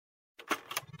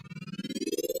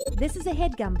This is a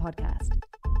HeadGum podcast.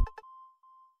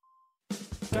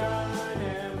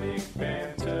 Dynamic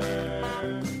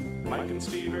banter. Mike and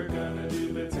Steve are gonna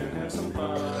do bits and have some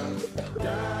fun.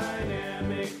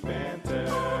 Dynamic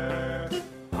banter.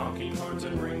 Honking horns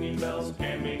and ringing bells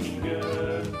and making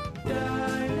good.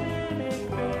 Dynamic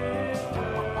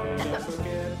banter. Don't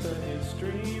forget the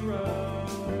history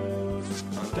roast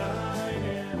on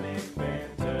Dynamic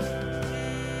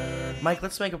banter. Mike,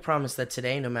 let's make a promise that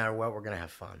today, no matter what, we're gonna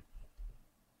have fun.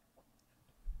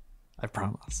 I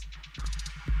promise.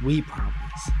 We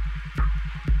promise.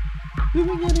 We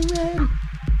were getting ready,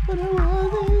 but I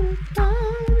wasn't.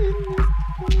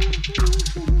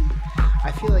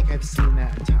 I feel like I've seen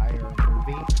that entire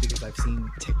movie because I've seen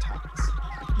TikToks.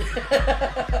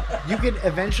 You could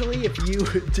eventually, if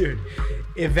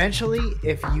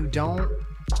you don't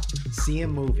see a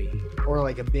movie or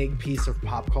like a big piece of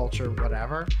pop culture,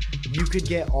 whatever, you could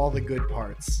get all the good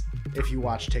parts if you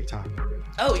watch TikTok.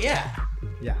 Oh yeah.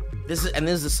 Yeah. This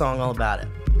is a song all about it.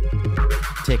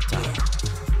 TikTok.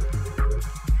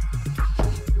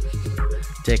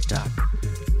 TikTok.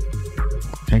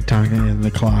 TikTok in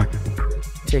the clock.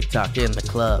 TikTok in the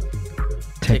club.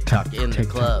 TikTok in the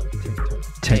club.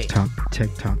 TikTok.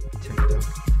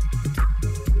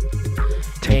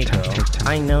 Hey girl,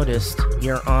 I noticed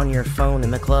you're on your phone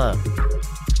in the club.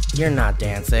 You're not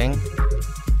dancing.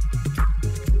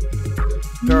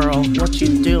 Girl, what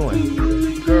you doing?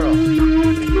 Girl,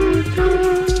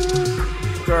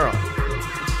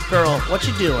 what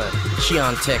you doing? She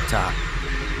on TikTok.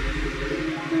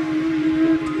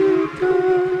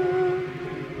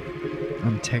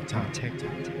 I'm TikTok.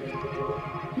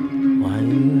 Why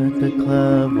you at the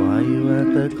club? Why you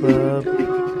at the club?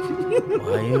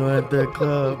 Why you at the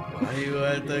club? Why you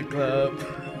at the club?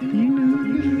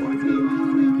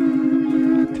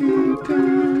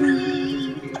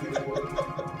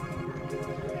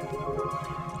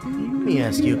 Let me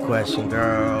ask you a question,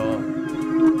 girl.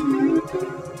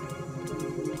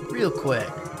 Real quick.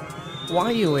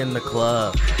 Why you in the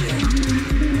club?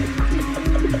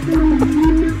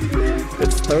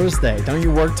 It's Thursday. Don't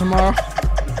you work tomorrow?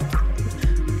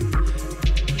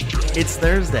 It's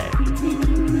Thursday.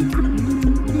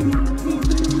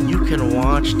 You can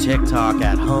watch TikTok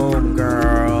at home,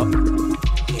 girl.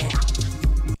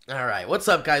 All right, what's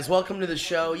up, guys? Welcome to the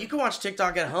show. You can watch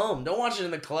TikTok at home. Don't watch it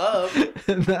in the club.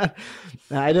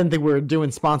 I didn't think we were doing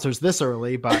sponsors this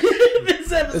early, but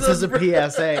this is a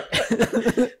PSA.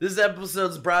 This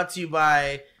episode's brought to you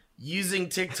by using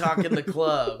TikTok in the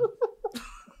club.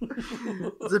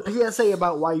 It's a PSA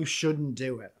about why you shouldn't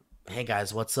do it. Hey,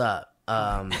 guys, what's up?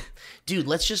 Dude,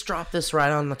 let's just drop this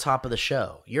right on the top of the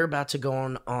show. You're about to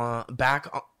go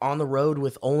back on the road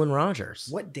with Olin Rogers.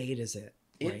 What date is it?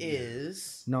 It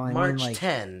is March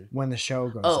 10. When the show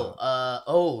goes out.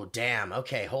 Oh, damn.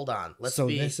 Okay, hold on.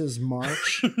 This is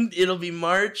March. It'll be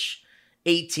March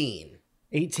 18.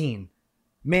 18.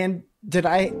 Man, did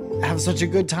I have such a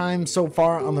good time so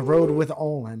far on the road with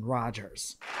Olin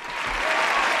Rogers.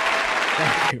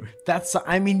 Thank you. That's loud.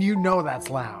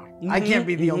 Mm-hmm, I can't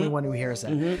be the only one who hears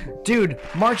it. Mm-hmm. Dude,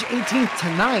 March 18th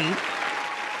tonight.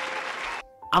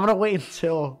 I'm going to wait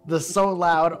until the so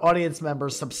loud audience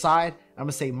members subside. I'm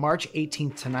going to say March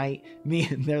 18th tonight.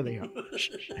 There they go.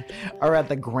 Are at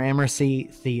the Gramercy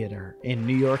Theater in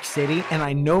New York City. And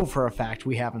I know for a fact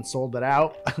we haven't sold it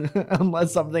out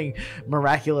unless something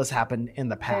miraculous happened in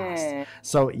the past.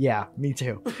 So yeah, me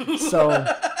too. So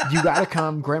you got to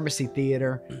come. Gramercy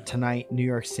Theater tonight, New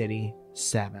York City,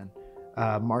 7.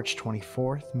 March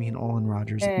 24th, me and Olin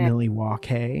Rogers,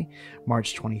 Milwaukee.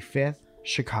 March 25th,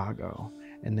 Chicago.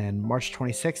 And then March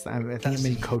 26th, I think I'm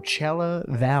in Coachella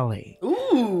Valley.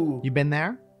 Ooh. You been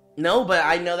there? No, but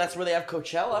I know that's where they have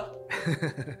Coachella.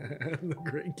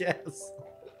 Great guess.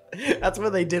 That's where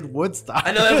they did Woodstock.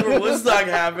 I know that's where Woodstock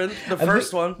happened. The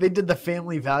first one. They did the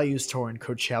Family Values tour in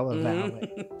Coachella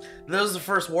Valley. That was the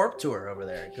first Warped Tour over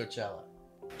there in Coachella.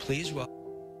 Please welcome.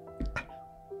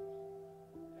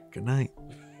 Good night.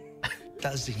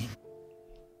 Dazzy.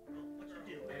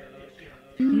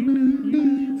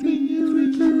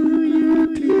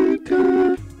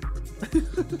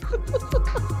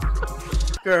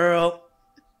 Girl.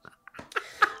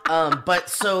 But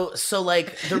so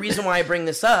like the reason why I bring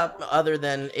this up, other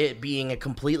than it being a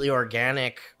completely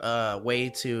organic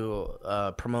way to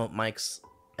promote Mike's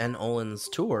and Olin's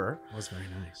tour, was very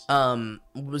nice.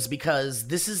 Was because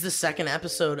this is the second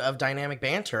episode of Dynamic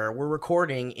Banter we're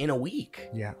recording in a week.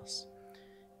 Yes.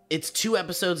 It's 2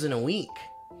 episodes in a week.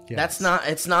 Yes.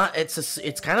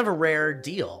 It's kind of a rare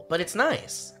deal, but it's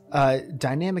nice.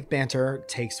 Dynamic Banter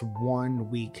takes 1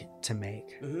 week to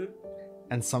make. Mm-hmm.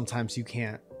 and sometimes you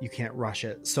can't rush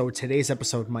it. So today's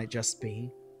episode might just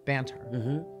be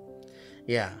banter.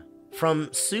 Yeah. From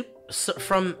soup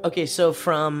to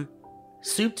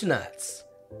nuts.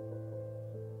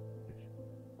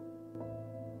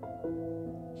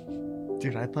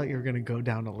 Dude, I thought you were gonna go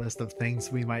down a list of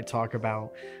things we might talk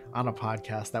about on a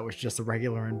podcast that was just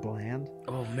regular and bland.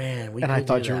 Oh man, And I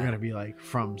thought you were gonna be like,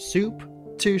 from soup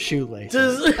to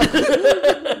shoelaces.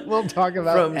 We'll talk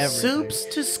about from everything. soups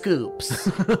to scoops.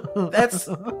 This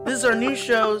is our new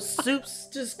show, Soups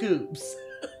to Scoops.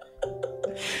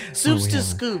 Soups to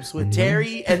Scoops with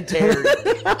Terry and Terry.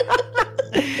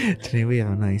 Today we have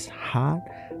a nice hot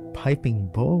piping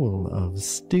bowl of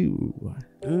stew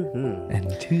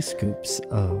and 2 scoops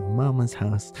of Mama's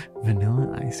House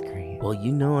vanilla ice cream. Well,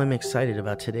 you know I'm excited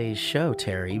about today's show,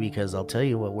 Terry, because I'll tell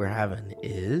you what we're having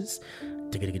is...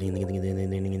 Oh,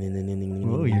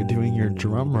 you're doing your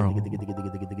drum roll.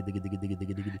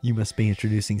 You must be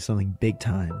introducing something big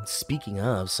time. Speaking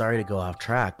of, sorry to go off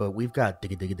track, but we've got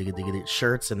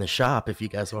shirts in the shop if you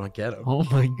guys want to get them. Oh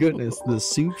my goodness, the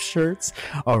soup shirts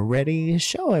are ready.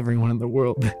 Show everyone in the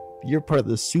world you're part of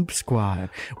the Soup Squad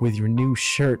with your new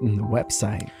shirt and the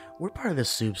website. We're part of the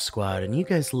Soup Squad, and you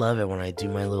guys love it when I do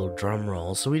my little drum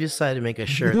roll, so we decided to make a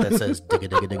shirt that says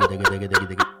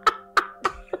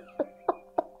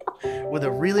with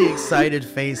a really excited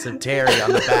face of Terry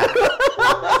on the back.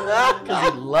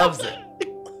 Because he loves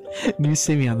it. And you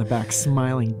see me on the back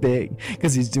smiling big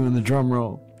because he's doing the drum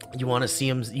roll. You want to see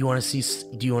him? Do you want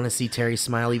to see Terry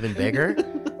smile even bigger?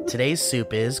 Today's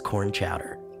soup is corn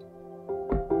chowder.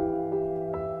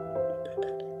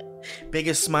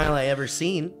 Biggest smile I ever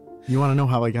seen. You want to know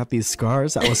how I got these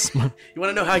scars? I was You want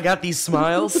to know how I got these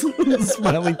smiles?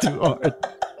 smiling too hard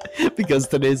because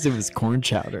today's it was corn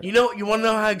chowder. You want to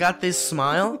know how I got this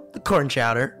smile? The corn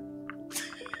chowder.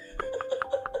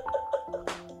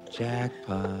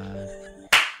 Jackpot.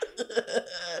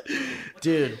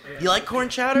 Dude, you like corn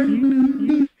chowder?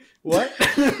 What?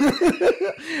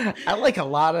 I like a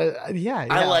lot of yeah.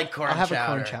 I like corn I'll have chowder. a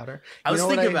corn chowder. I was You know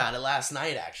what thinking about it last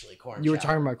night, actually. Corn You were chowder.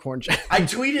 talking about corn chowder. I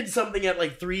tweeted something at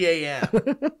like 3 a.m.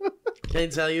 Can I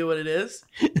tell you what it is?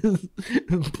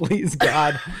 Please,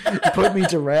 God, put me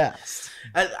to rest.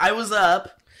 I was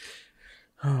up.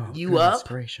 Oh, You goodness up?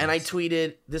 gracious. And I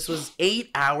tweeted. This was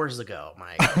 8 hours ago,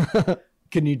 Mike.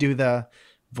 Can you do the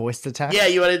voice to text? Yeah,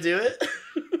 you want to do it?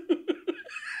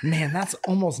 Man, that's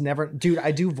almost never. Dude,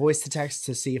 I do voice to text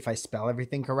to see if I spell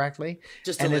everything correctly.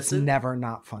 Just to and listen? it's never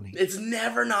not funny. It's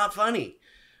never not funny.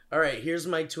 All right, here's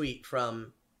my tweet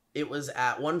from. It was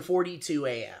at 1:42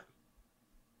 a.m.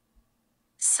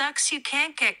 Sucks you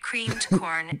can't get creamed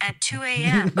corn at 2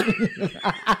 a.m.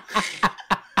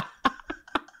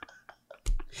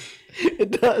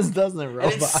 It does, doesn't it, And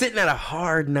Robot? it's sitting at a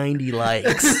hard 90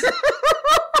 likes.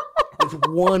 With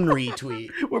one retweet.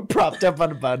 We're propped up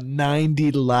on about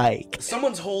 90 likes.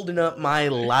 Someone's holding up my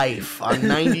life on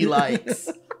 90 likes.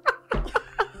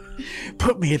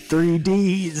 Put me at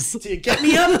 3Ds. Dude, get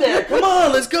me up there. Come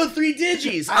on, let's go 3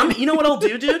 digis. You know what I'll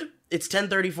do, dude? It's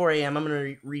 10:34 a.m. I'm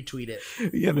going to retweet it.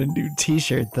 We have a new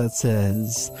t-shirt that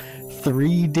says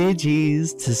 3 digis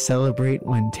to celebrate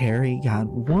when Terry got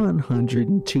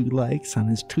 102 likes on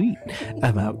his tweet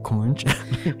about corn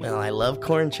chowder. Well, I love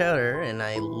corn chowder, and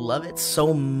I love it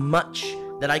so much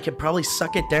that I could probably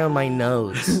suck it down my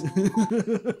nose.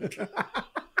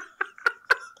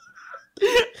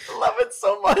 I love it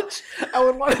so much. I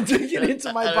would want to take it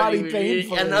into my body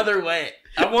painfully. Another way.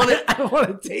 I want it. I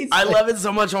want to taste I it. love it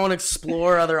so much. I want to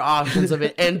explore other options of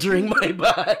it entering my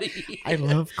body. I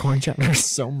love corn chowder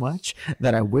so much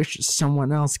that I wish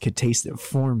someone else could taste it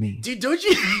for me. Dude, don't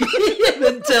you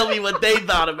then tell me what they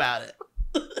thought about it?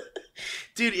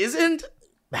 Dude, isn't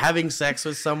having sex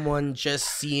with someone just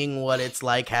seeing what it's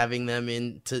like having them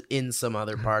in some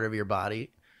other part of your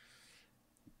body?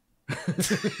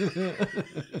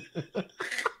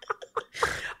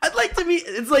 I'd like to meet.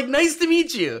 It's like nice to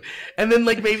meet you, and then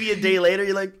like maybe a day later,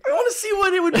 you're like, I want to see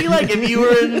what it would be like if you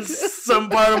were in some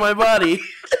part of my body.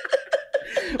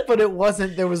 But it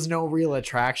wasn't. There was no real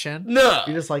attraction. No,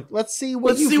 You're just like, let's see what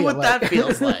let's you see feel what like. that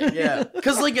feels like. Yeah,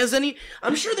 because like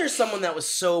I'm sure there's someone that was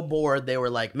so bored they were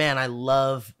like, man, I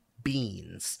love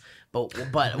beans, but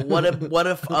what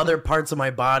if other parts of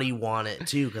my body want it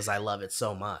too because I love it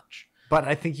so much. But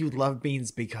I think you love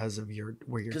beans because of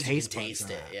where your 'Cause taste you can buds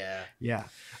taste are it, at. yeah. Yeah.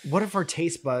 What if our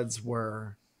taste buds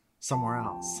were somewhere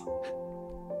else?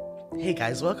 Hey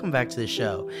guys, welcome back to the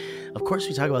show. Of course,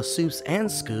 we talk about soups and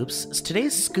scoops.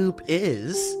 Today's scoop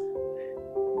is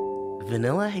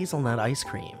vanilla hazelnut ice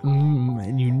cream.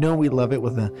 And you know we love it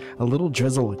with a little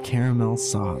drizzle of caramel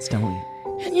sauce, don't we?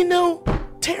 And you know,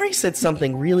 Terry said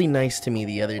something really nice to me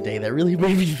the other day that really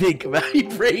made me think about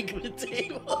break the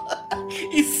table.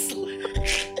 He's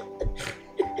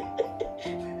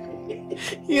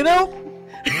You know,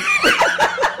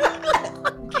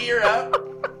 gear up.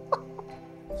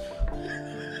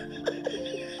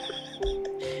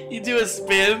 You do a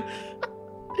spin.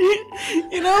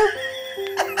 you know,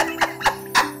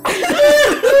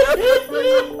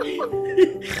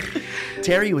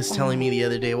 Terry was telling me the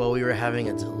other day while we were having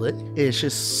a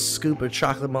delicious scoop of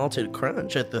chocolate malted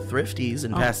crunch at the Thrifties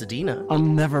in Pasadena. I'll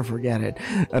never forget it.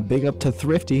 A big up to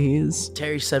Thrifties.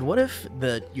 Terry said, "What if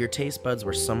your taste buds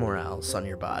were somewhere else on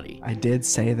your body?" I did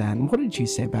say that. And what did you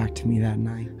say back to me that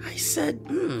night? I said,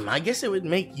 I guess it would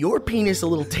make your penis a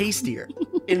little tastier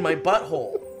in my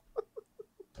butthole.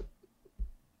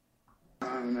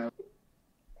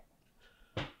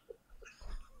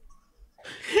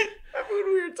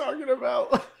 When we were talking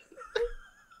about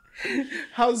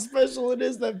how special it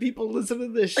is that people listen to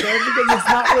this show because it's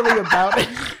not really about it.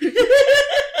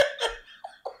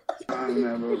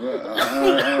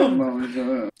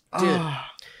 Dude,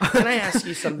 can I ask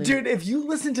you something? Dude, if you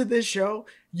listen to this show,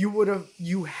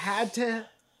 you had to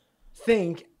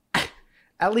think,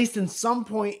 at least in some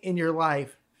point in your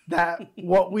life, that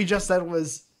what we just said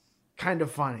was kind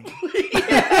of funny.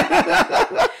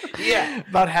 Yeah.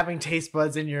 About having taste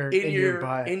buds in your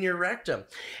butt. In your rectum.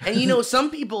 And you know, some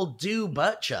people do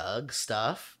butt chug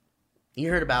stuff.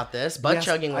 You heard about this. Butt Yes,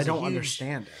 chugging was I don't a huge...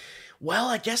 understand it. Well,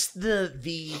 I guess the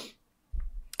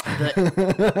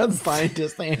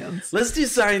Scientist hands. let's do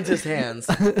scientist hands.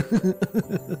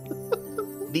 The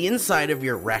inside of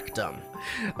your rectum.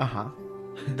 Uh-huh.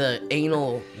 The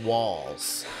anal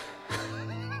walls.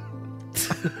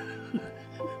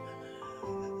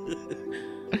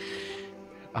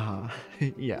 Uh-huh.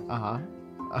 Yeah, uh-huh.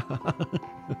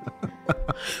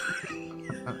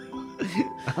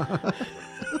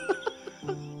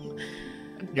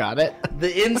 Got it.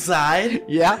 The inside.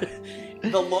 Yeah.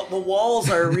 The walls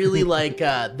are really like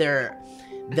they're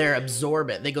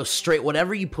absorbent. They go straight.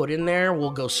 Whatever you put in there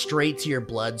will go straight to your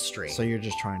bloodstream. So you're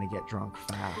just trying to get drunk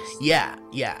fast. Yeah.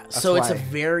 So it's a why-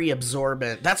 very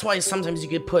absorbent. That's why sometimes you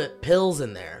could put pills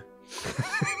in there.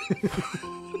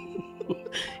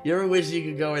 You ever wish you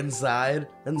could go inside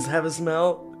and have a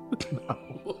smell?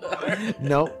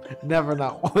 Nope, never,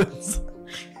 not once.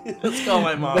 Let's call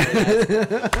my mom.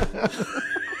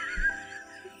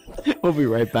 We'll be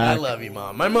right I back. love you,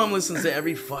 Mom. My mom listens to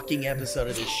every fucking episode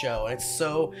of this show, and it's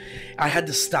so... I had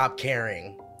to stop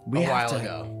caring a while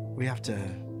ago. We have to.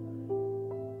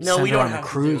 No, send we her don't on have a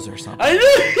cruise to. or something. I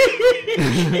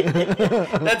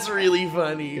know. That's really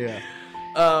funny. Yeah.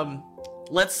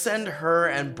 Let's send her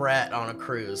and Brett on a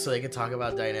cruise so they can talk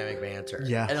about dynamic banter.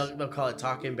 Yes. And they'll call it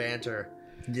Talking Banter.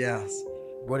 Yes.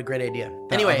 What a great idea.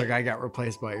 That Anyway, other guy got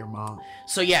replaced by your mom.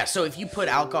 so if you put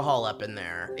alcohol up in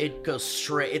there, it goes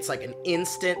straight. It's like an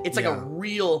instant. It's like a Yeah.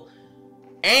 real.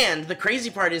 And the crazy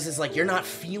part is like you're not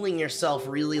feeling yourself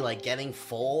really like getting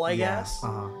full, I guess.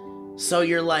 Uh-huh. So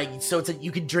you're like,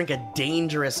 you could drink a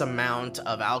dangerous amount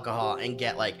of alcohol and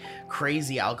get like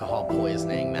crazy alcohol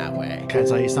poisoning that way. Can I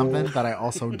tell you something that I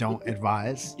also don't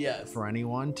advise Yes. for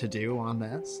anyone to do on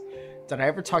this? Did I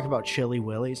ever talk about Chili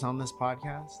Willies on this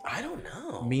podcast? I don't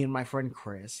know. Me and my friend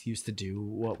Chris used to do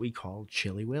what we called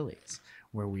Chili Willies,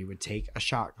 where we would take a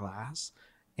shot glass,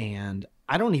 and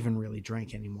I don't even really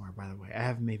drink anymore, by the way. I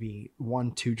have maybe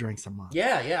 1-2 drinks a month.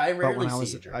 Yeah, I But rarely when I see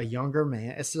was you drink. a younger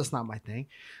man, it's just not my thing.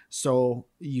 So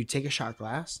you take a shot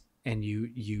glass and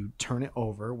you turn it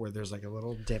over where there's like a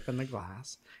little dip in the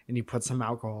glass, and you put some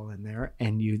alcohol in there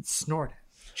and you snort it.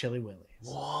 Chili Willies.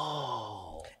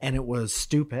 Whoa. And it was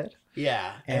stupid.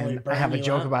 Yeah. And I have a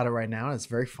joke about it right now. And it's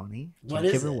very funny. What Can't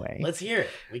is give it? it away. Let's hear it.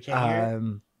 We can't hear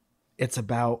it. It's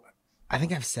about, I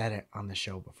think I've said it on the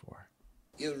show before.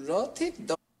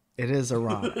 It is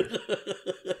erotic.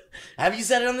 Have you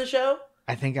said it on the show?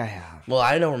 I think I have. Well,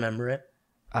 I don't remember it.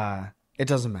 It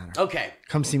doesn't matter. Okay.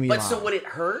 Come see me But live. so would it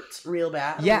hurt real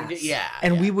bad? Yes. Yeah.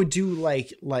 And yeah. we would do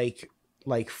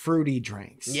like fruity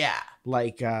drinks. Yeah.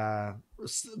 Like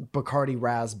Bacardi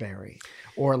raspberry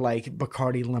or like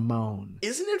Bacardi lemon.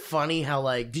 Isn't it funny how,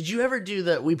 like, did you ever do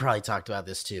that? We probably talked about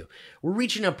this too. We're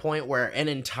reaching a point where an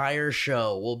entire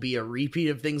show will be a repeat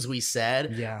of things we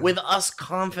said with us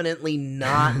confidently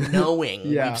not knowing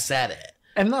we've said it.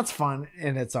 And that's fun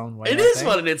in its own way. It I is think.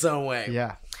 fun in its own way.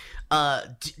 Yeah.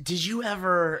 Did you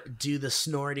ever do the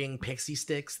snorting pixie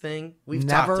sticks thing? We've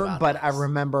Never, talked about but this. I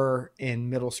remember in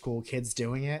middle school kids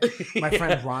doing it. My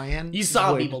friend Ryan. You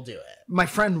saw would- people do it. My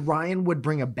friend Ryan would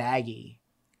bring a bag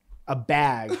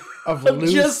of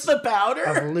loose Just the powder?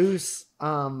 of loose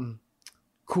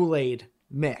Kool-Aid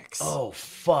mix. Oh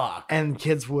fuck! And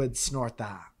kids would snort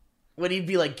that. When he'd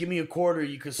be like, "Give me a quarter,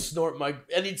 you could snort my,"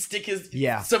 and he'd stick his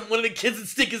one of the kids would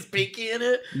stick his pinky in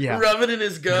it, rub it in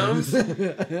his gums.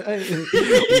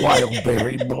 Wild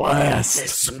berry blast.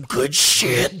 That's some good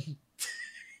shit.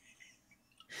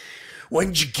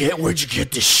 Where'd you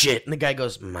get this shit? And the guy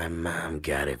goes, "My mom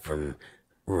got it from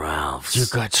Ralph's." You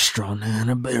got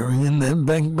strawberry berry and then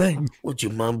bang bang. Would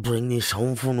your mom bring this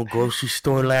home from the grocery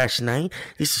store last night?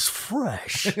 This is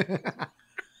fresh.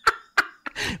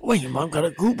 Well, your mom got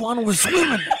a coupon and was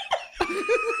swimming.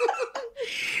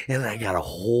 And I got a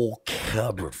whole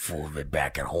cupboard full of it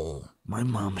back at home. My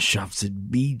mom shops at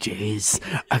BJ's.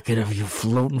 I could have you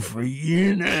floating for a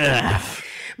year and a half.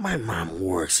 My mom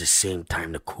works the same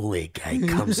time the Kool-Aid guy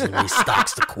comes and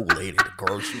restocks the Kool-Aid at the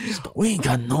grocery store. We ain't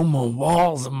got no more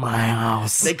walls in my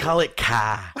house. They call it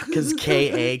Ka, because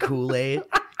K-A Kool-Aid.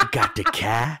 You got the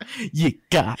Ka? You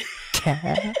got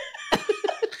Ka?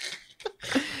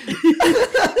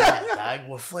 Dog,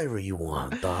 what flavor you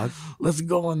want, dog? Let's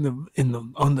go in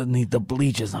the underneath the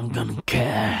bleachers. I'm gonna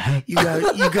Ka. You got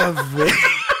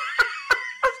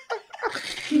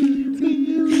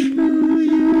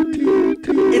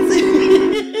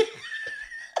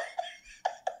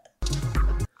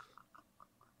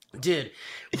Dude,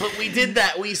 but we did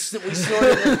that. We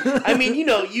snorted it. I mean, you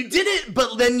did it,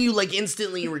 but then you like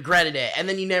instantly regretted it, and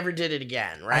then you never did it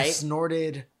again, right? I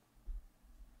snorted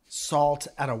salt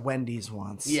at a Wendy's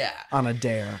once. Yeah. On a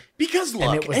dare. Because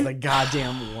look, and it was the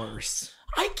goddamn worst.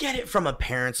 I get it from a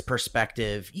parent's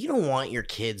perspective. You don't want your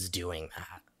kids doing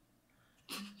that.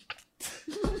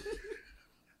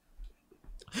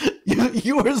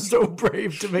 You were so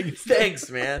brave to make it. Thanks,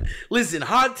 man. Listen,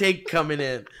 hot take coming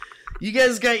in. You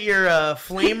guys got your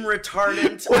flame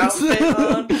retardant outfit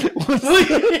on? What's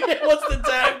the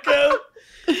time code?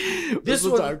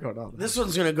 This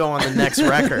one's gonna go on the next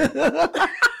record.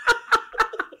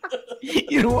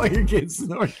 You don't want your kids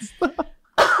snorting stuff.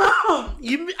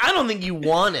 I don't think you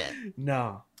want it.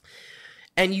 No.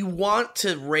 And you want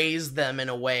to raise them in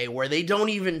a way where they don't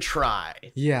even try.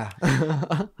 Yeah.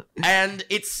 And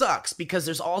it sucks because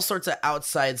there's all sorts of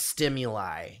outside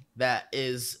stimuli that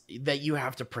you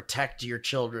have to protect your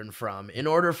children from in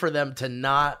order for them to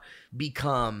not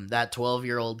become that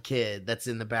 12-year-old kid that's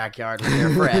in the backyard with their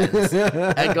friends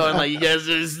and going like, "You guys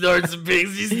are snorting some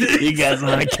pixies. You guys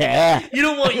want a cat?" You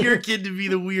don't want your kid to be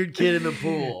the weird kid in the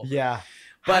pool. Yeah.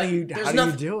 But how do you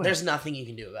do it? There's nothing you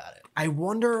can do about it. I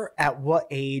wonder at what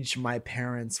age my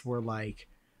parents were like,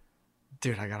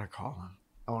 "Dude, I gotta call him.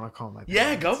 I want to call my parents."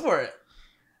 Yeah, go for it.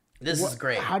 This is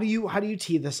great. How do you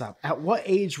tee this up? At what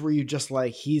age were you just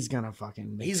like, he's gonna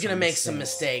make some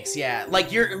mistakes? Yeah,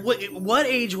 like what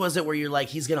age was it where you're like,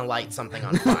 he's gonna light something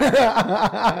on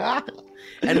fire,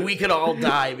 and we could all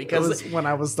die because it was when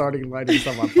I was starting lighting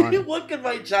stuff on fire. What could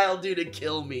my child do to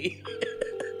kill me?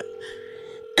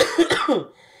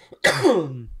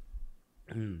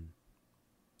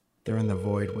 They're in the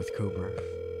void with Cooper.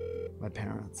 My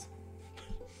parents.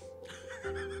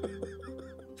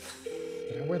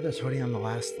 Did I wear this hoodie on the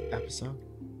last episode?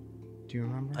 Do you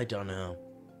remember? I don't know.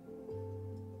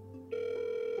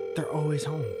 They're always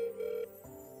home.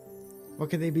 What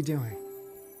could they be doing?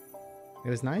 It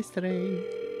was nice today.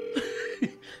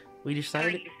 We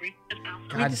decided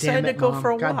God damn it, go Mom. for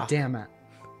a walk. God damn it.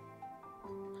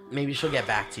 Maybe she'll get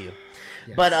back to you.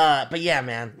 Yes. But yeah,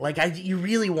 man. Like you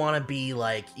really want to be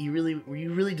like you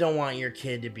really don't want your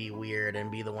kid to be weird and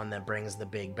be the one that brings the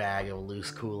big bag of loose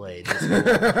Kool-Aid.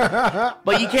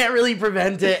 But you can't really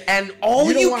prevent it, and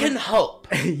all you can hope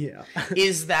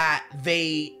is that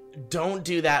they don't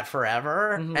do that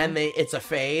forever, and it's a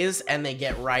phase, and they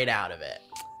get right out of it.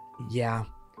 Yeah.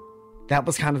 That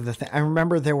was kind of the thing. I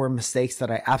remember there were mistakes that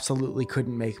I absolutely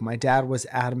couldn't make. My dad was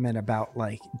adamant about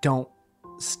like, don't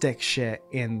stick shit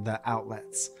in the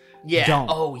outlets. Yeah. Don't.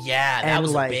 Oh yeah, that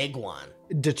was like, a big one.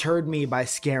 Deterred me by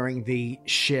scaring the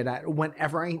shit out.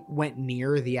 Whenever I went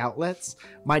near the outlets,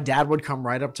 my dad would come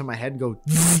right up to my head and go,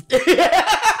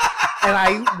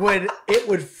 and it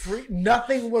would freak.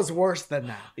 Nothing was worse than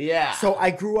that. Yeah. So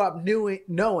I grew up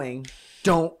knowing,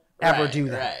 don't ever do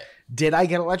that. Right. Did I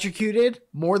get electrocuted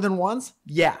more than once?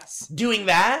 Yes. Doing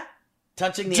that?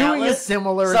 Touching the Doing outlet? a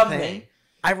similar Something. thing.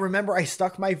 I remember I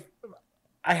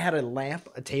had a lamp,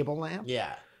 a table lamp.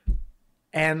 Yeah.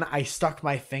 And I stuck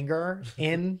my finger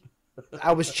in.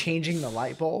 I was changing the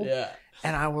light bulb. Yeah.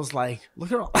 And I was like,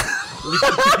 look at all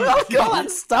that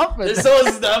stuff in There's there. so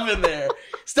much stuff in there.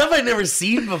 Stuff I'd never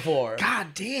seen before.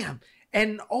 God damn.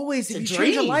 And always, if It's you a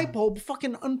change a dream. light bulb,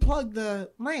 fucking unplug the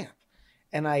lamp.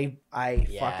 and I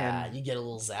Yeah, fucking you get a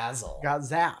little zazzle. got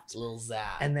zapped. a little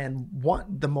zap. And then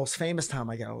the most famous time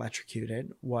I got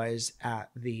electrocuted was at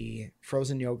the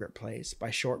frozen yogurt place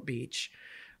by Short Beach.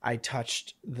 I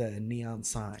touched the neon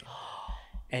sign,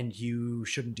 and you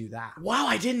shouldn't do that. Wow,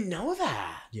 I didn't know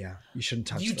that. Yeah, you shouldn't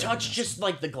touch. You the touched neon just sign.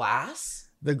 like the glass,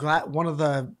 one of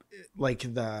the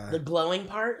the glowing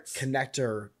parts.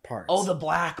 connector parts. Oh, the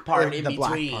black part Or in the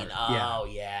black between. part, Oh,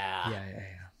 yeah. yeah. Yeah.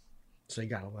 So you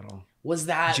got a little. Was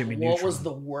that Jimmy what was Neutron.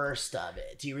 the worst of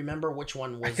it? Do you remember which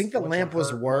one was? I think the which lamp one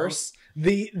was hurt worse.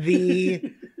 The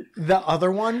the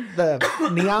other one, the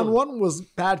neon one, was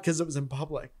bad because it was in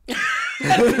public. most?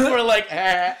 People were like,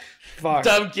 Fuck.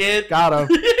 dumb kid. Got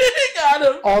him. Got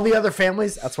him. All the other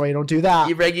families. That's why you don't do that.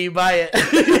 You break it, you buy it.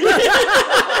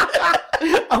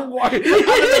 I'm walking out of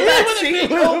the back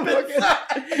seat.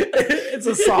 It's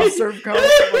a soft serve cone.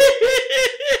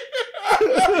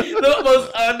 The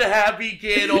most unhappy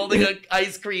kid holding an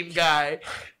ice cream guy.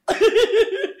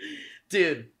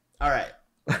 Dude, all right.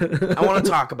 I want to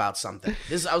talk about something.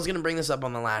 I was going to bring this up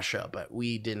on the last show, but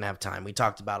we didn't have time. We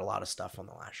talked about a lot of stuff on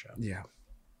the last show. Yeah.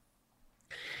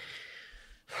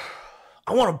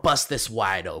 I want to bust this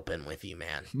wide open with you,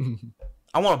 man.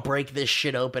 I want to break this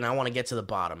shit open. I want to get to the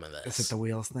bottom of this. Is it the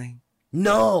wheels thing?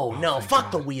 No, thank fuck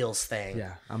God. the wheels thing.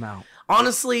 Yeah, I'm out.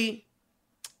 Honestly,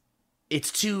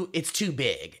 it's too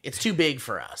big. It's too big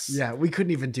for us. Yeah, we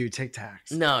couldn't even do Tic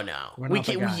Tacs. No. We're We not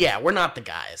the can't. guys. Yeah, we're not the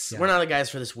guys. Yeah. We're not the guys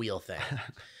for this wheel thing.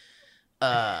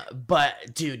 But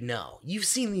dude, no. You've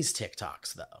seen these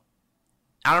TikToks though.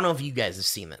 I don't know if you guys have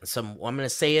seen them. So I'm gonna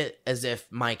say it as if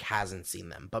Mike hasn't seen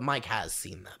them, but Mike has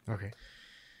seen them. Okay.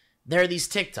 There are these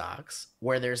TikToks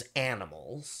where there's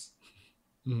animals,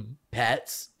 Mhm.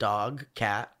 pets, dog,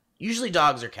 cat, usually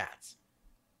dogs or cats.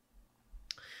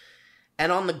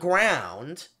 And on the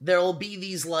ground, there'll be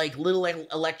these like little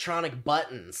electronic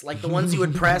buttons, like the ones you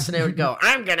would press and it would go,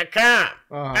 I'm gonna come.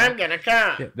 I'm gonna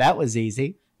come. Yeah, that was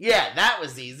easy. Yeah, that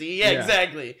was easy. Yeah, Yeah.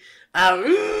 exactly.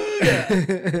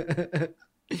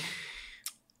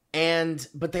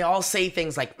 But they all say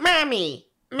things like, Mommy,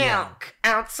 milk,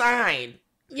 outside.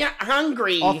 Yeah,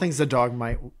 hungry. All things a dog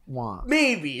might want.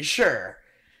 Maybe, sure.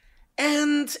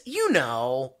 And,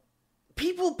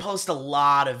 people post a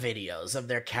lot of videos of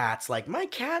their cats like, my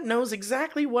cat knows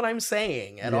exactly what I'm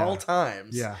saying at Yeah. all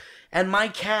times. Yeah. And my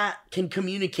cat can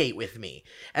communicate with me.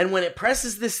 And when it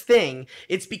presses this thing,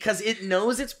 it's because it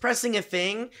knows it's pressing a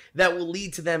thing that will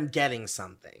lead to them getting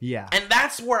something. Yeah. And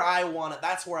that's where I want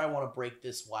to break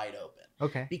this wide open.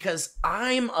 Okay. Because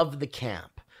I'm of the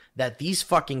camp that these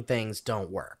fucking things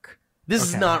don't work. This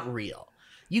is Okay. not real.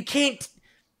 You can't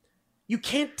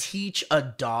teach a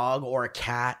dog or a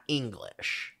cat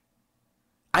English.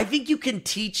 I think you can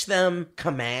teach them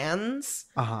commands,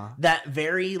 that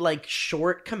very like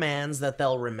short commands that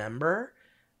they'll remember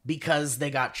because they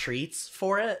got treats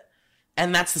for it.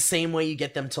 And that's the same way you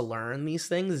get them to learn these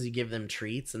things, is you give them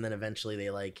treats and then eventually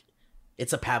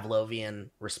it's a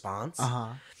Pavlovian response.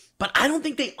 But I don't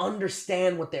think they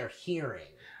understand what they're hearing.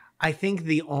 I think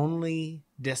the only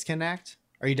disconnect.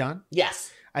 Are you done?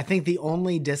 Yes. I think the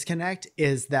only disconnect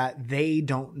is that they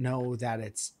don't know that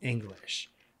it's English.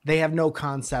 They have no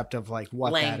concept of like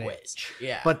what that is. Language.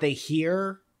 Yeah. But they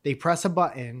press a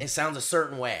button it sounds a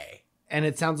certain way. and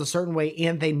it sounds a certain way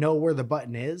and they know where the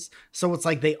button is. So it's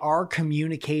like they are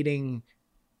communicating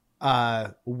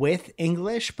with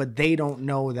English, but they don't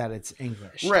know that it's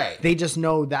English. Right. They just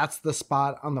know that's the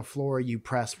spot on the floor you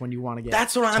press when you want to get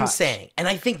That's what I'm touched. saying. And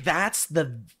I think that's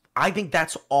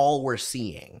all we're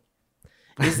seeing.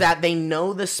 Is that they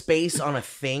know the space on a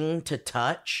thing to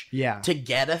touch Yeah. to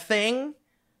get a thing,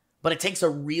 but it takes a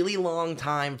really long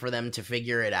time for them to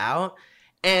figure it out.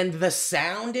 And the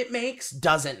sound it makes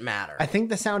doesn't matter. I think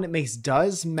the sound it makes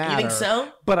does matter. You think so?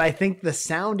 But I think the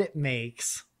sound it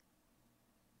makes,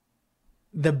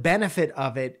 the benefit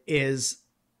of it is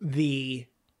the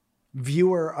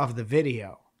viewer of the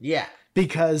video. Yeah.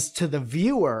 Because to the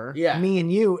viewer, Yeah. me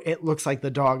and you, it looks like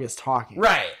the dog is talking.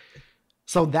 Right.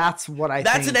 So that's what I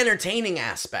That's think. an entertaining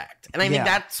aspect. And I think Yeah.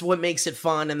 that's what makes it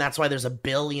fun, and that's why there's a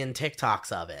billion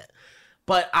TikToks of it.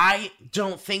 But I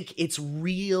don't think it's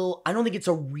real. I don't think it's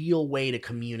a real way to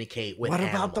communicate with What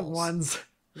animals. about the ones?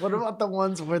 What about the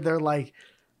ones where they're like,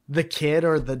 the kid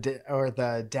or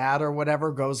the dad or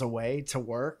whatever goes away to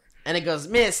work? And it goes,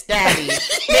 Miss Daddy,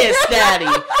 Miss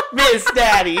Daddy, Miss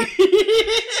Daddy.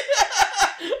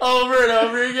 Over and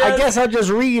over again. I guess I'll just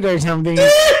read or something.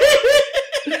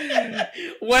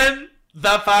 When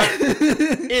the fuck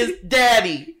is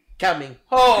Daddy coming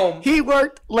home? He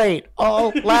worked late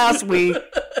all last week.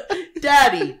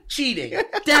 Daddy cheating.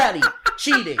 Daddy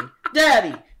cheating.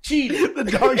 Daddy cheating. The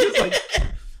dog is like,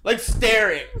 like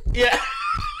staring. Yeah.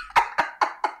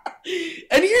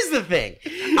 And here's the thing.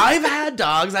 I've had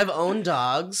dogs, I've owned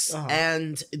dogs,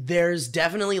 and there's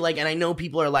definitely like, and I know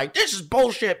people are like, this is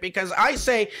bullshit because I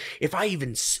say if I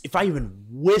even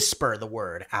whisper the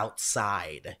word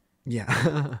outside,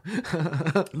 Yeah.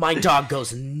 my dog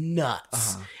goes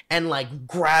nuts and like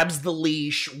grabs the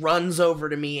leash, runs over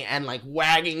to me and like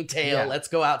wagging tail, Yeah. let's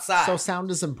go outside. So sound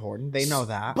is important. They know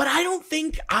that. But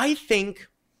I think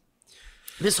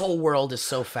this whole world is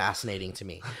so fascinating to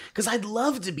me because I'd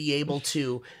love to be able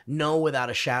to know without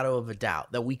a shadow of a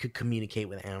doubt that we could communicate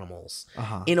with animals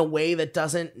in a way that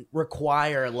doesn't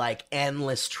require like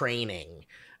endless training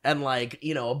and like,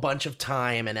 you know, a bunch of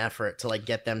time and effort to like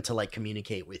get them to like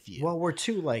communicate with you. Well, we're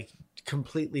two like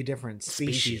completely different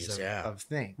species, Species, yeah. of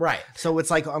thing. Right. So it's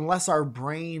like unless our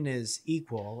brain is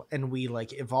equal and we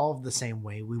like evolve the same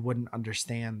way, we wouldn't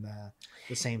understand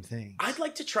the same thing. I'd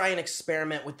like to try and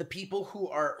experiment with the people who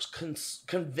are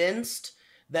convinced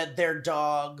that their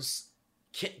dogs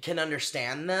can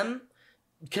understand them,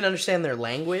 can understand their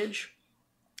language,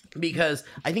 because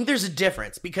I think there's a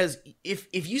difference. Because if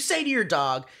you say to your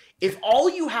dog, if all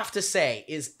you have to say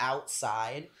is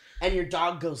outside and your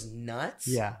dog goes nuts,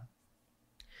 Yeah.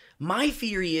 my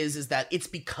theory is that it's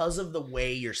because of the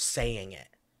way you're saying it.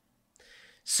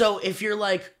 So if you're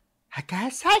like, I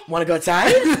guess I. want to go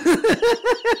outside?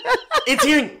 It's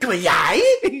hearing, go yai,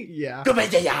 Yeah. go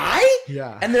yai,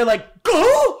 Yeah. and they're like,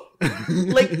 go,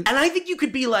 like, and I think you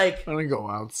could be like, I'm gonna go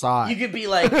outside. you could be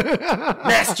like,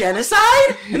 mass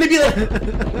genocide, and they'd be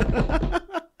like,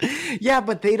 Yeah,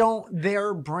 but they don't.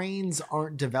 Their brains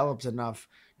aren't developed enough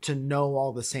to know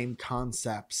all the same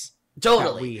concepts.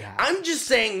 totally. we have. I'm just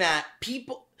saying that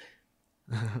people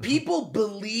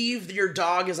believe your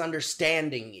dog is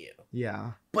understanding you.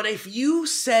 Yeah. But if you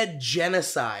said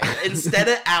genocide instead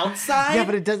of outside, Yeah,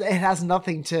 but it does. It has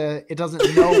nothing to. It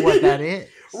doesn't know what that is.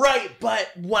 right? But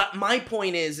what my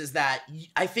point is that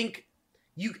I think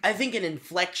an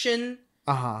inflection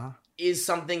Uh huh. is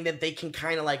something that they can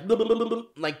kind of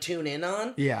like tune in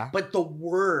on. Yeah. But the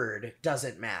word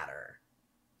doesn't matter.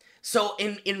 So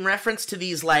in reference to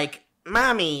these like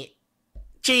mommy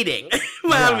cheating,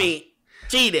 mommy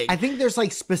cheating. I think there's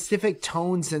like specific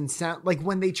tones and sound. Like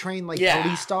when they train like Yeah.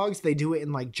 police dogs, they do it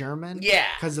in like German. Yeah.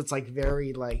 Because it's like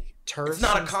very like terse. It's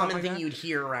not a and stuff common like thing that. you'd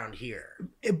hear around here.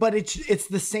 But it's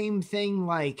the same thing.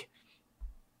 Like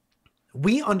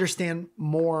we understand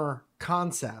more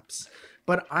concepts,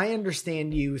 but I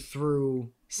understand you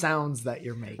through sounds that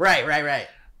you're making. Right.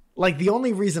 Like the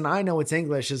only reason I know it's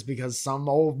English is because some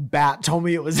old bat told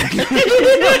me it was English.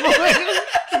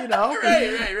 You know?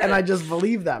 Right. And I just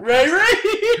believe that. Right.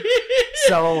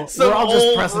 So Some we're all just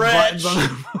old pressing wretch. buttons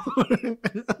on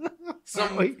the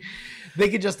Some- phone. They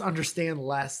could just understand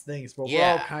less things, but we're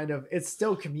Yeah. all kind of, it's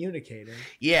still communicating.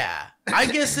 Yeah. I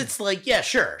guess it's like, yeah,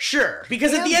 sure.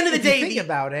 Because at And the end of the if you day, think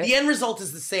about it, the end result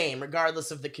is the same,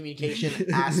 regardless of the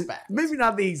communication aspect. maybe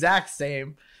not the exact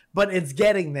same, but it's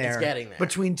getting there. It's getting there.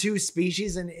 Between two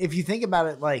species. And if you think about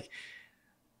it, like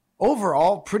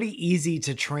overall, pretty easy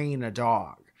to train a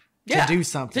dog Yeah, to do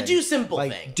something. to do simple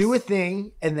like, things. Do a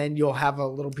thing, and then you'll have a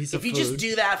little piece If of you food. just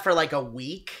do that for like a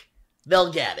week,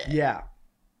 they'll get it. Yeah.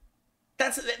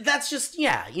 That's just,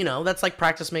 yeah, you know, that's like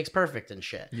practice makes perfect and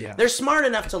shit. Yeah. They're smart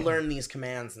enough to learn these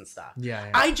commands and stuff. Yeah.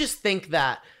 I just think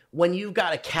that when you've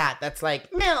got a cat that's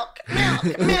like, milk,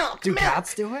 Do milk.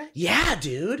 cats do it? Yeah,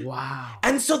 dude. Wow.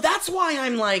 And so that's why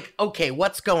I'm like, okay,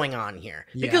 what's going on here?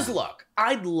 Yeah. Because look,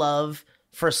 I'd love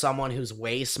for someone who's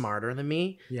way smarter than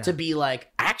me Yeah. to be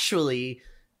like, actually,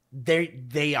 they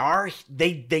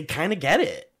kind of get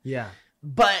it. Yeah.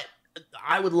 But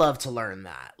I would love to learn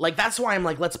that. Like, that's why I'm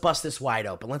like, let's bust this wide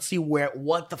open. Let's see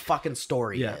what the fucking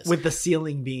story is. With the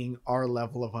ceiling being our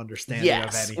level of understanding of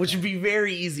Yes, anything. which would be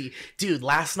very easy. Dude,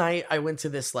 last night I went to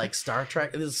this like Star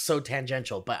Trek, this is so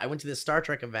tangential, but I went to this Star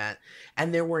Trek event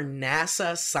and there were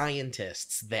NASA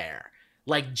scientists there.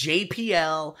 Like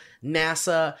JPL,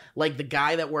 NASA, like the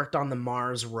guy that worked on the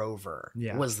Mars rover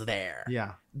Yeah. was there.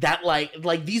 Yeah. That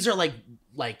like these are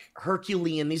like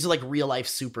Herculean, these are like real life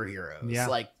superheroes, Yeah.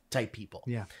 like type people.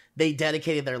 Yeah. They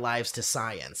dedicated their lives to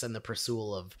science and the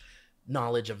pursuit of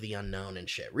knowledge of the unknown and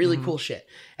shit. Really Mm-hmm. cool shit.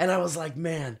 And I was like,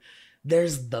 man,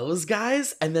 there's those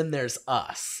guys and then there's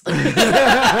us.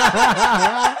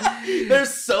 They're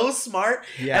so smart.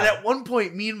 Yeah. And at one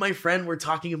point, me and my friend were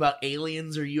talking about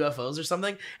aliens or UFOs or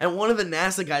something. And one of the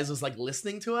NASA guys was like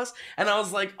listening to us. And I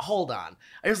was like, hold on.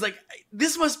 I was like,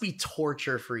 this must be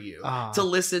torture for you Ah. to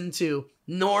listen to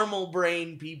normal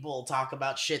brain people talk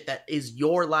about shit that is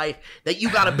your life that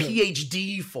you got a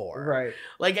PhD for. Right.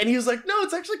 Like, and he was like, no,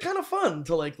 it's actually kind of fun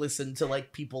to like listen to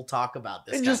like people talk about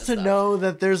this. And kind just of to stuff. know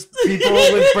that there's people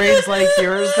with brains like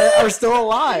yours that are still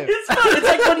alive. It's fun. It's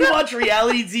like when you watch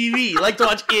reality TV. You like to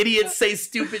watch idiots say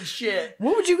stupid shit.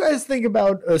 What would you guys think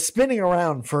about spinning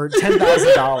around for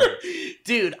 $10,000?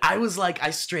 Dude,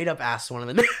 I straight up asked one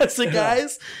of the NASA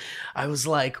guys. I was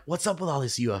like, what's up with all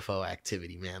this UFO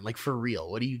activity, man? Like, for real,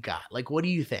 what do you got? Like, what do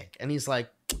you think? And he's like,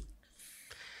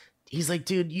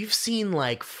 dude, you've seen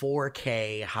like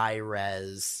 4K high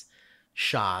res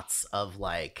shots of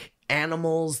like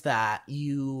animals that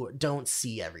you don't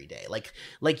see every day.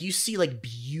 Like you see like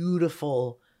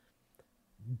beautiful,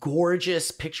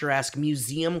 gorgeous, picturesque,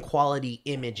 museum quality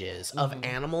images of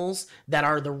animals that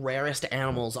are the rarest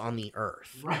animals on the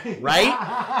earth.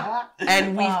 Right?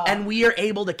 And we are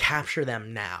able to capture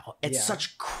them now at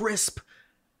such crisp,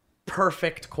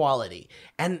 perfect quality.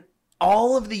 And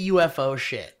all of the UFO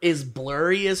shit is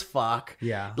blurry as fuck.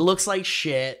 Yeah. Looks like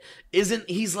shit.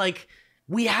 He's like,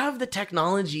 we have the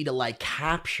technology to like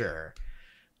capture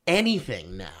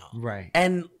anything now. Right.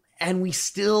 And we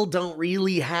still don't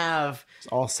really have. It's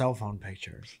all cell phone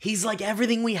pictures. He's like,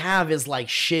 everything we have is like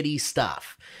shitty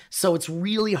stuff. So it's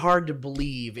really hard to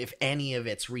believe if any of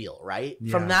it's real, right?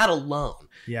 Yeah. From that alone.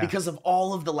 Yeah. Because of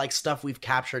all of the like stuff we've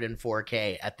captured in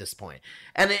 4K at this point.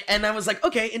 And I was like,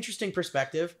 okay, interesting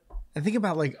perspective. And think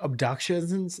about like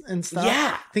abductions and stuff.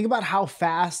 Yeah. Think about how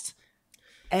fast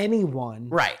anyone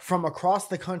Right. from across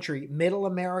the country, middle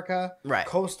America, Right.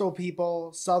 coastal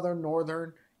people, southern,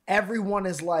 northern, everyone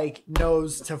is like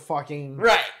knows to fucking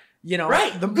Right. you know,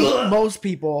 Right. most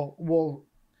people will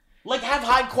Like have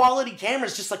high quality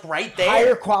cameras just like right there.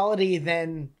 higher quality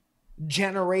than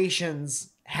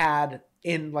generations had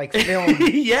in like film.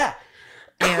 Yeah.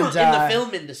 And in the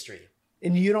film industry.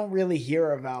 and you don't really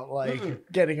hear about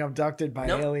like getting abducted by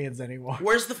Nope. aliens anymore.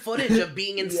 Where's the footage of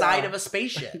being inside Yeah. of a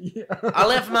spaceship? I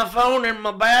left my phone in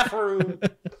my bathroom.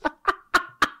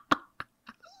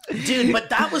 Dude, but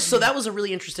that was a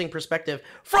really interesting perspective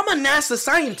from a NASA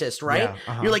scientist, right? Yeah,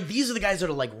 uh-huh. You're like, these are the guys that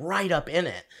are like right up in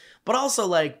it. But also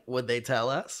like, would they tell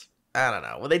us? I don't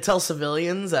know. Would they tell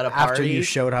civilians at a party? After you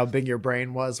showed how big your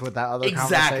brain was with that other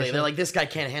Exactly. conversation. They're like, this guy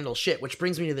can't handle shit, which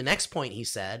brings me to the next point he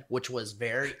said, which was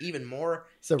even more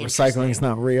so recycling's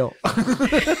not real.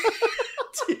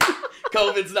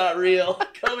 COVID's not real.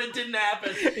 COVID didn't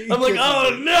happen. I'm like,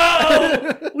 oh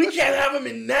no! We can't have him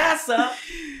in NASA.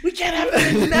 We can't have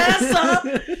him in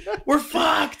NASA. We're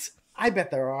fucked. I bet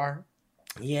there are.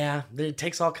 Yeah, it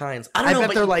takes all kinds. I don't I know, bet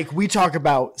but they're like, we talk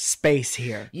about space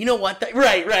here. you know what?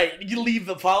 Right. You leave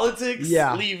the politics.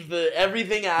 Yeah. Leave the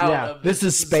everything out. Yeah, Of this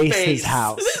is Space's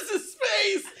house. This is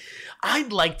space.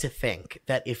 I'd like to think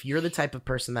that if you're the type of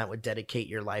person that would dedicate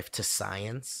your life to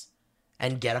science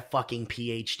and get a fucking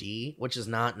PhD, which is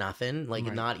not nothing, like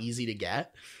Right. not easy to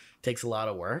get, takes a lot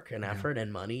of work and effort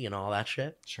and money and all that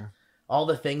shit. Sure. All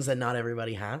the things that not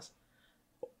everybody has.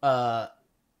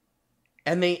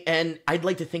 And I'd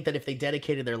like to think that if they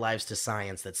dedicated their lives to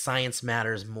science, that science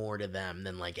matters more to them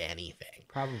than like anything.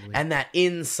 Probably. And that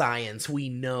in science we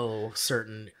know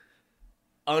certain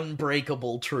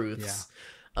unbreakable truths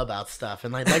about stuff.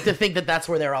 And I'd like to think that that's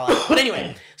where they're all at. But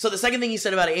anyway, so the second thing he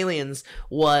said about aliens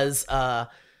was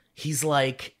he's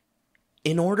like,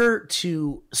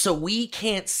 so we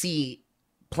can't see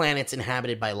planets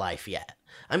inhabited by life yet.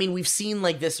 I mean, we've seen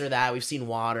like this or that. We've seen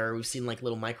water. We've seen like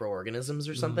little microorganisms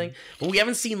or something. But we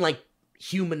haven't seen like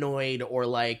humanoid or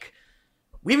like,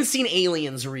 we haven't seen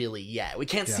aliens really yet. We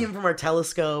can't see them from our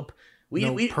telescope.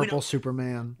 No we purple don't-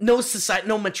 Superman. no society,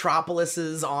 no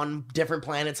metropolises on different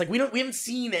planets. Like we haven't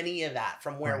seen any of that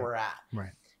from where Right. we're at.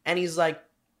 Right. And he's like,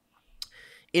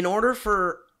 in order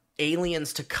for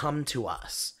aliens to come to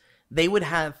us, they would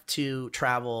have to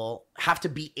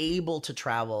be able to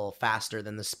travel faster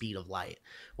than the speed of light,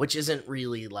 which isn't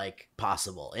really like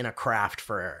possible in a craft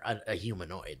for a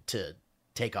humanoid to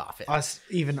take off in. Us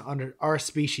even under our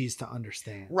species to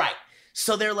understand. Right.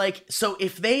 So they're like, so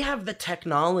if they have the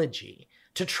technology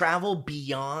to travel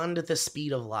beyond the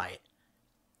speed of light,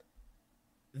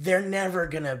 we're never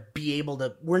going to be able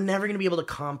to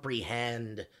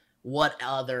comprehend what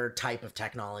other type of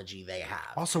technology they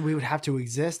have. Also, we would have to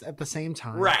exist at the same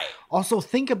time. Right. Also,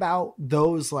 think about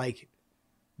those like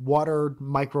water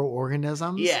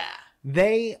microorganisms. Yeah.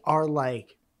 They are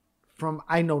like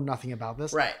I know nothing about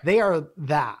this. Right. They are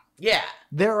that. Yeah.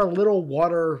 They're a little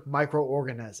water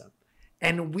microorganism.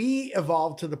 And we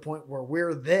evolved to the point where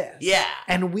we're this. Yeah.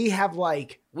 And we have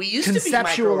like We used to be conceptualized.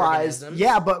 microorganisms.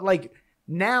 Yeah, but like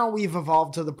now we've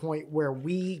evolved to the point where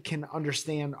we can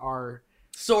understand our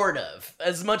Sort of,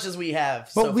 as much as we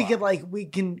have. But so we far. could like we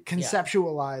can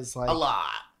conceptualize like a lot.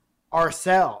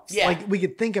 ourselves. Yeah. Like we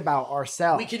could think about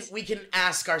ourselves. We can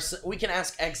ask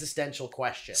existential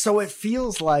questions. So it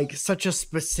feels like such a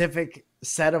specific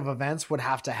set of events would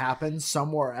have to happen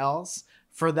somewhere else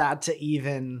for that to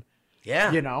even,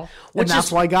 yeah, you know, Which and that's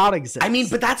is- why God exists. I mean,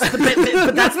 but that's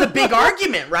the big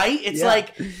argument, right? It's Yeah.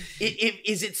 like,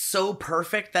 is it so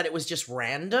perfect that it was just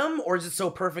random, or is it so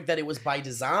perfect that it was by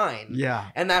design? yeah,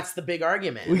 And that's the big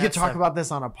argument. we And could that's talk the- about this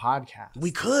on a podcast.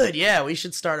 We could, yeah. We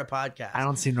should start a podcast I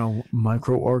don't see no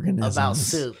microorganisms about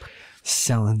soup.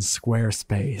 selling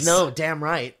Squarespace. No, damn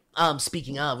right.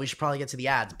 Speaking of, we should probably get to the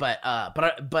ads, but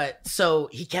so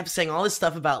he kept saying all this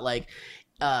stuff about like,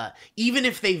 even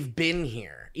if they've been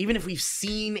here, even if we've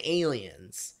seen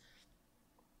aliens,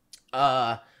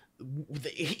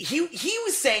 he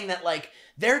was saying that like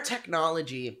their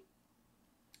technology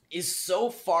is so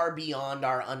far beyond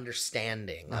our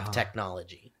understanding of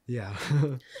technology Yeah.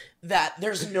 that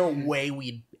there's no way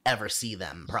we'd ever see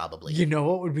them. Probably, You know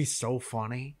what would be so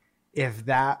funny if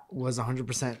that was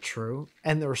 100% true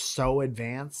and they're so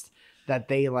advanced that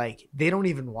they don't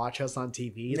even watch us on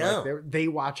TV. No. Like they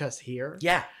watch us here.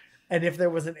 yeah. And if there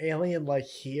was an alien like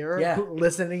here Yeah.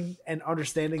 listening and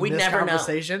understanding We'd this never know.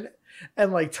 conversation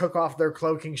and like took off their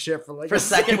cloaking shit for like For a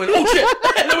second, went, oh shit,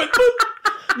 and it went,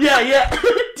 boop. Yeah,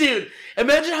 dude.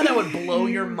 Imagine how that would blow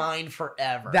your mind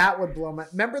forever. that would blow my.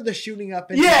 Remember the shooting up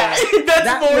in Yeah, the- that's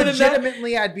that more than that.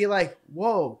 legitimately I'd be like,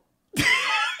 whoa,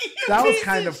 that was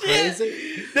kind of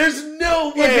crazy. The's no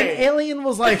If way. an alien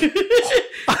was like,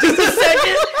 Just a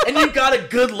second, and you got a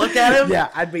good look at him. yeah,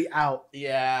 I'd be out.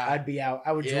 Yeah. I'd be out.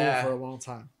 I would Yeah. drool for a long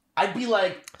time. I'd be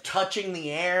like touching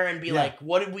the air and be Yeah. like,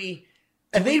 what did we.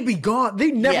 And they'd be gone.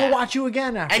 They'd never Yeah. watch you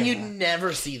again after And you'd that.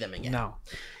 never see them again. No.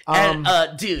 And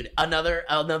dude,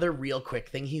 another real quick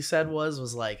thing he said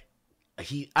was like,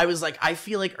 I was like, I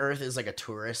feel like Earth is like a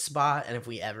tourist spot, and if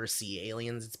we ever see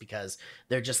aliens, it's because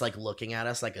they're just like looking at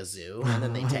us like a zoo, and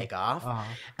then they take off.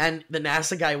 And the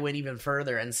NASA guy went even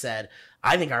further and said,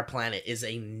 I think our planet is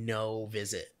a no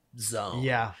visit zone.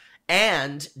 Yeah.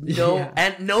 And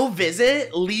Yeah. no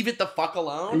visit, leave it the fuck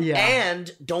alone. Yeah.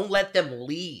 And don't let them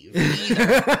leave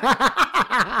either.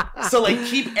 So like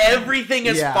keep everything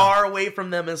as Yeah. far away from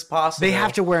them as possible. They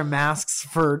have to wear masks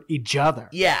for each other.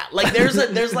 Yeah, like there's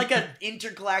like an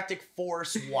intergalactic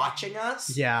force watching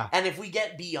us. Yeah. And if we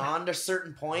get beyond a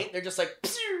certain point, they're just like,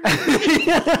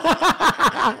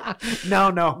 No.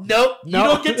 nope, No. you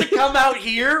don't get to come out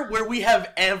here where we have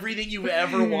everything you've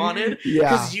ever wanted. Yeah.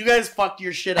 Because you guys fucked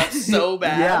your shit up so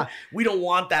bad. Yeah. We don't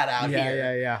want that out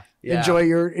here. Yeah. Yeah. Enjoy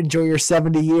your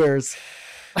 70 years.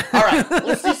 All right,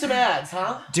 let's do some ads,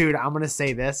 huh? Dude, I'm going to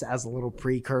say this as a little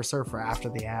precursor for after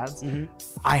the ads. Mhm.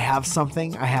 I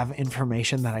have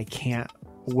information that I can't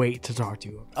wait to talk to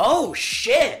you about. Oh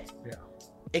shit! Yeah.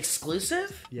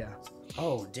 Exclusive? Yeah.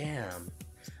 Oh damn!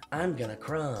 I'm gonna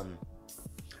crumb.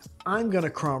 I'm going to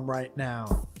crumb right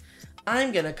now.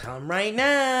 I'm gonna come right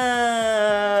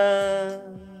now.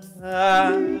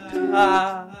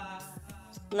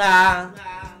 Nah,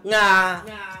 nah,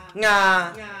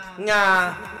 nah,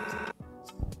 nah.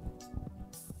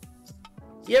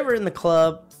 You ever in the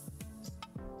club?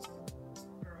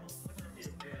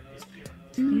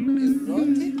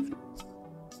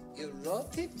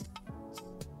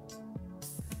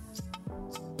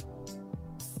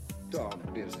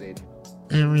 Don't be red.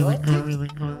 Don't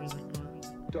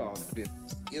be.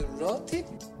 You wrote it?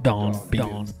 Don't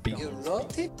be. You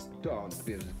wrote it? Don't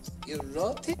be. You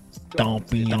wrote it? Don't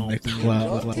be in the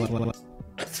club.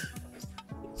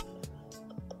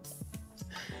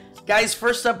 Guys,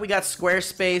 first up we got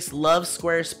Squarespace. Love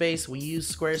Squarespace. We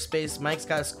use Squarespace. Mike's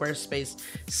got a Squarespace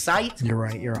site. You're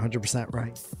right. You're 100%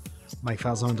 right.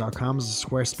 MikeFalzone.com is a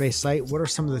Squarespace site. What are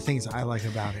some of the things I like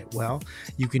about it? Well,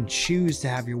 you can choose to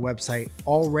have your website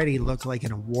already look like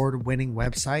an award-winning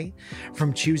website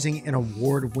from choosing an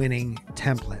award-winning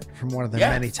template from one of the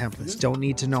Yeah. many templates. Don't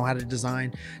need to know how to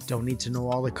design. Don't need to know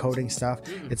all the coding stuff.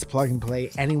 It's plug and play.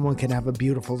 Anyone can have a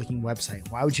beautiful looking website.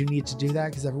 Why would you need to do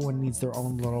that? Because everyone needs their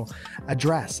own little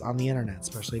address on the internet,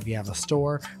 especially if you have a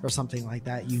store or something like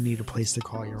that. You need a place to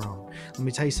call your own. Let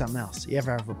me tell you something else. You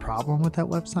ever have a problem with that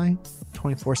website?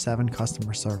 24/7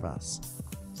 customer service.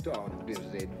 Don't be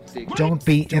red. Don't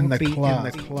be in the club.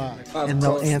 Of And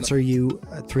they'll course answer you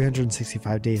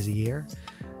 365 days a year.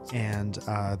 And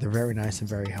they're very nice and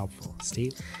very helpful.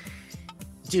 Steve?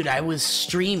 Dude, I was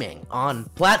streaming on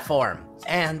platform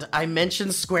and I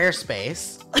mentioned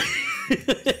Squarespace.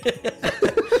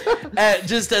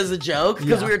 Just as a joke,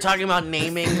 because Yeah. we were talking about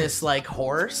naming this like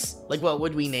horse. Like, what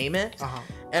would we name it? Uh-huh.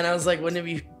 And I was like, wouldn't it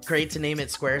be great to name it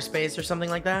Squarespace or something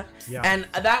like that? Yeah. And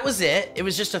that was it. It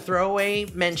was just a throwaway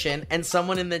mention. And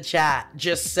someone in the chat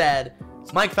just said,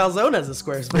 Mike Falzone has a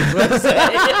Squarespace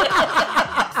website.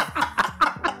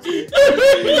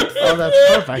 Oh, that's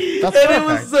perfect. That's And perfect. it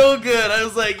was so good. I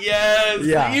was like, yes.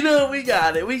 Yeah. You know, we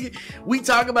got it. We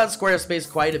talk about Squarespace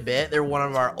quite a bit. They're one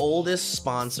of our oldest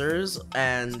sponsors.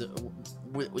 And,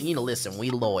 listen, we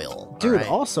loyal. Dude, alright?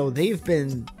 also, they've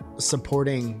been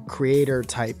supporting creator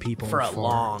type people For a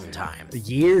long time.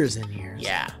 years and years.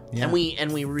 Yeah. Yeah. And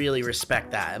we really respect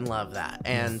that and love that.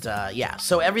 And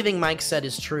so everything Mike said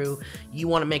is true. You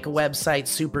want to make a website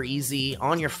super easy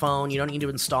on your phone. You don't need to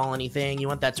install anything. You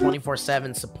want that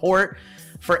 24/7 support.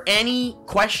 For any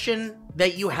question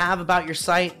that you have about your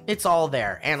site, it's all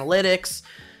there. Analytics,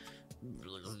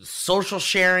 social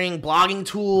sharing, blogging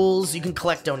tools. You can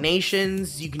collect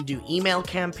donations. You can do email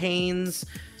campaigns.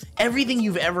 Everything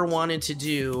you've ever wanted to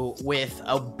do with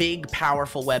a big,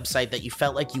 powerful website that you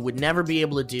felt like you would never be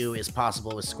able to do is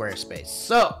possible with Squarespace.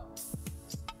 So,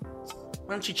 why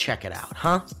don't you check it out,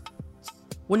 huh?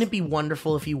 Wouldn't it be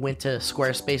wonderful if you went to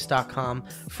squarespace.com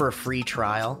for a free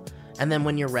trial, and then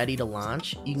when you're ready to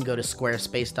launch, you can go to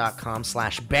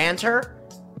squarespace.com/banter,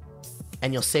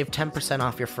 and you'll save 10%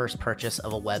 off your first purchase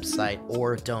of a website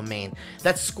or domain.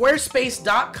 That's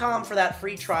squarespace.com for that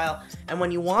free trial. And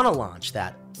when you want to launch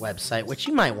that website, which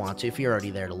you might want to if you're already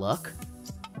there to look,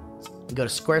 you go to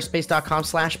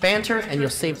squarespace.com/banter and you'll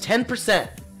save 10%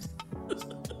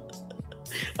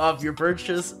 off your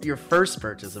first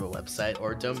purchase of a website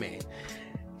or domain.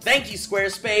 Thank you,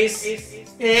 Squarespace.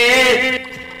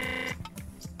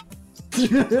 You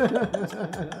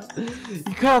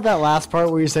cut out that last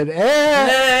part where you said,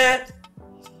 eh.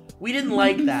 We didn't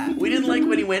like that. We didn't like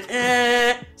when he went,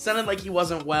 sounded like he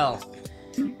wasn't well.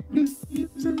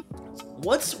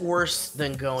 What's worse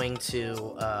than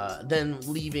than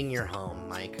leaving your home,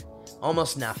 Mike?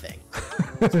 Almost nothing.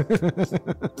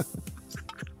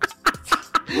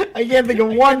 I can't think of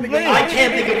one thing. I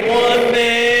can't think of one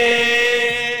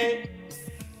thing.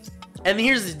 And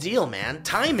here's the deal, man.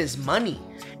 Time is money.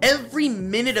 Every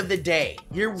minute of the day,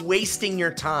 you're wasting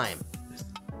your time.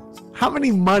 How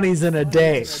many monies in a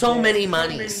day? So many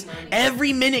monies.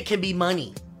 Every minute can be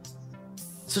money.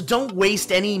 So don't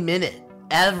waste any minute,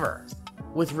 ever,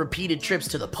 with repeated trips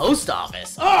to the post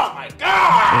office. Oh my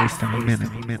god! Waste a minute.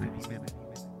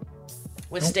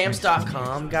 With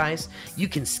Stamps.com, guys, you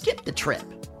can skip the trip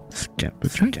Skip.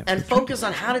 and focus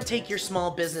on how to take your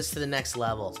small business to the next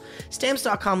level.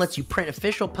 Stamps.com lets you print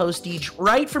official postage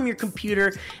right from your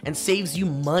computer and saves you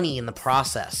money in the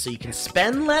process, so you can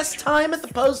spend less time at the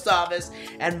post office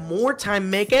and more time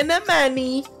making the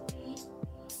money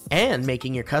and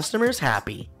making your customers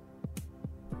happy.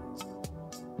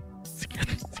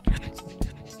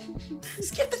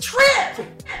 Skip the trip!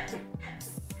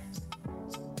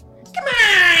 Come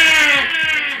on!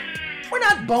 We're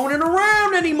not boning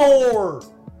around anymore!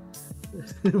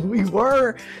 We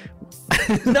were.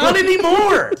 Not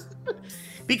anymore!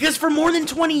 Because for more than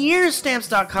 20 years,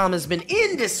 Stamps.com has been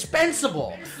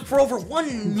indispensable for over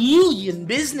 1 million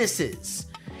businesses.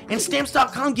 And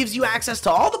Stamps.com gives you access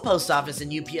to all the post office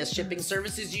and UPS shipping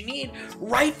services you need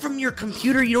right from your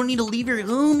computer. You don't need to leave your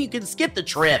home. You can skip the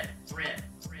trip.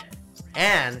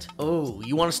 And, oh,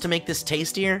 you want us to make this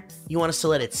tastier? You want us to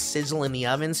let it sizzle in the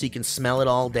oven so you can smell it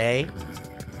all day?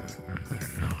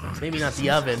 Maybe not the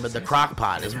oven, but the crock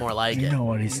pot is more like You it. know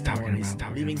what he's talking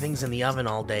about. Leaving things in the oven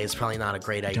all day is probably not a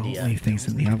great Don't idea. leave things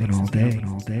in the oven all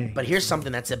day. But here's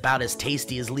something that's about as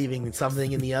tasty as leaving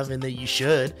something in the oven that you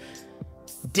should.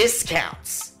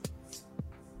 Discounts.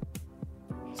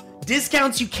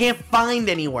 Discounts you can't find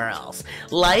anywhere else.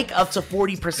 Like up to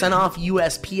 40% off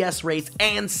USPS rates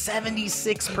and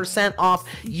 76% off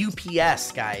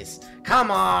UPS, guys.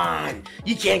 Come on.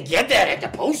 You can't get that at the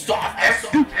post office.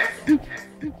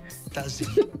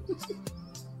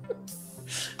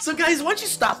 So guys, why don't you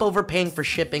stop overpaying for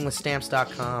shipping with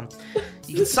Stamps.com?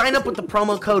 You can sign up with the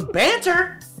promo code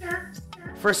BANTER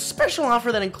for a special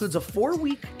offer that includes a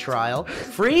 4-week trial,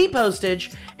 free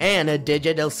postage, and a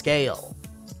digital scale.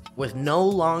 With no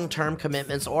long-term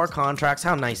commitments or contracts.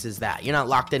 How nice is that? You're not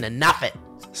locked into nothing.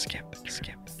 Skip.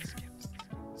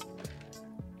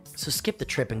 So skip the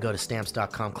trip and go to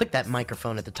Stamps.com. Click that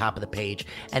microphone at the top of the page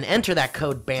and enter that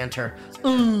code BANTER.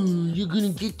 Oh, you're gonna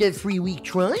get that free week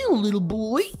trial, little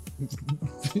boy.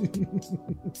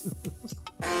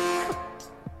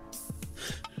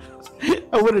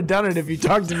 I would have done it if you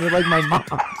talked to me like my mom.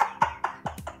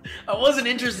 I wasn't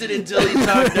interested until you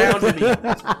talked down to me.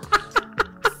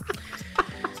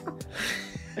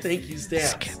 Thank you,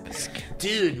 Stamps.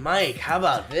 Dude, Mike, how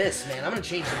about this, man? I'm gonna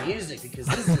change the music because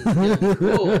this is really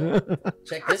cool.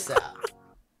 Check this out.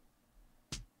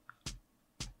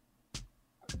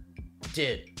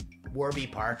 Dude, Warby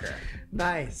Parker.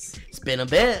 Nice. It's been a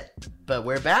bit, but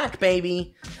we're back,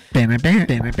 baby. Bam, bam, bam,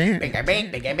 bam, bam. Bing,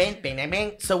 bing, bing, bing, bing, bing,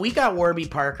 bing. So we got Warby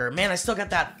Parker. Man, I still got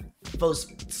those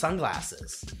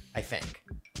sunglasses, I think.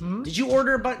 Did you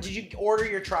order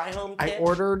your try home kit? I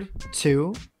ordered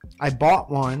 2. I bought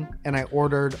 1 and I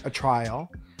ordered a trial.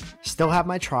 Still have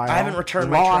my trial. I haven't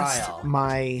returned my Lost trial.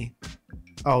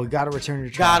 Oh, you gotta return your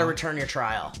trial. Gotta return your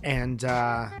trial. And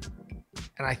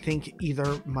I think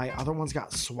either my other ones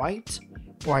got swiped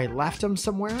or I left them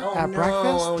somewhere at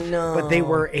breakfast. Oh no! But they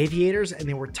were aviators and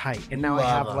they were tight. And now I Love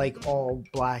have 'em. like all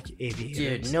black aviators.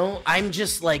 Dude, no, I'm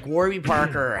just like Warby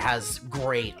Parker has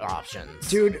great options.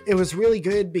 Dude, it was really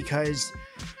good because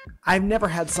I've never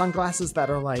had sunglasses that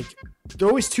are like, they're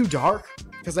always too dark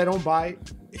because I don't buy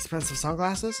expensive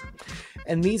sunglasses.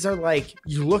 And these are like,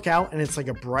 you look out and it's like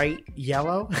a bright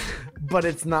yellow, but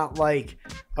it's not like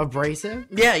abrasive.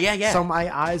 Yeah. So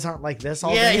my eyes aren't like this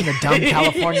all Yeah. day in the dumb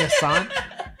California sun.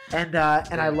 And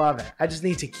I love it. I just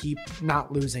need to keep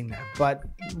not losing them. But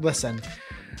listen,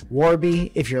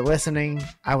 Warby, if you're listening,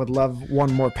 I would love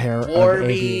one more pair of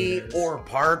Warby aviators. or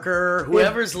Parker,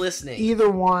 whoever's listening. Either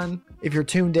one, if you're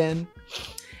tuned in,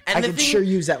 And I the could thing- sure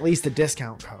use at least a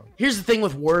discount code. Here's the thing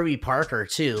with Warby Parker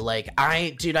too. Like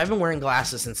I've been wearing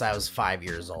glasses since I was 5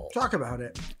 years old. Talk about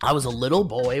it. I was a little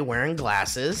boy wearing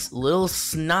glasses, little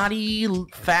snotty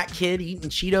fat kid eating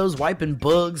Cheetos, wiping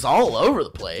bugs all over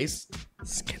the place.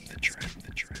 Skip the trip.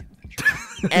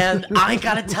 And I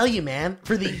gotta tell you, man,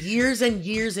 for the years and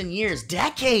years and years,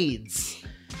 decades,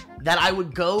 that I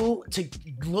would go to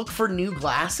look for new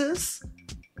glasses,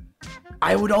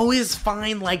 I would always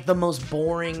find like the most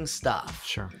boring stuff.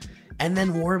 Sure. And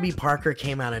then Warby Parker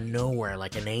came out of nowhere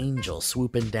like an angel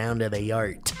swooping down to the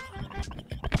yard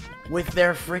with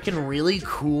their freaking really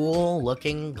cool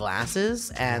looking glasses.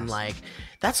 And like,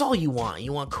 that's all you want.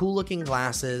 You want cool looking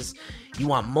glasses. You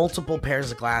want multiple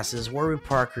pairs of glasses. Warby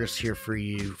Parker's here for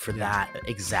you for that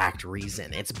exact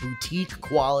reason. It's boutique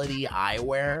quality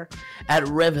eyewear at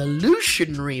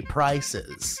revolutionary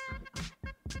prices.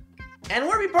 And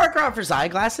Warby Parker offers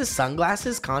eyeglasses,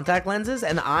 sunglasses, contact lenses,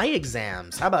 and eye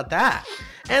exams. How about that?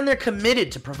 And they're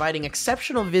committed to providing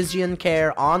exceptional vision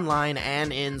care online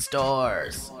and in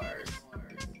stores.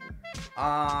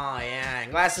 Oh, yeah.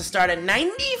 And glasses start at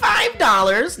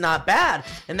 $95. Not bad.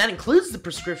 And that includes the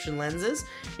prescription lenses.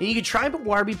 And you can try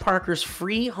Warby Parker's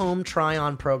free home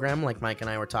try-on program, like Mike and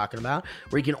I were talking about,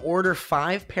 where you can order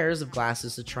 5 pairs of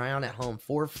glasses to try on at home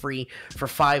for free for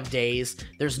 5 days.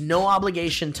 There's no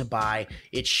obligation to buy.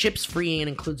 It ships free and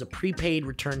includes a prepaid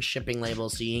return shipping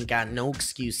label, so you ain't got no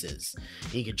excuses.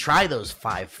 You can try those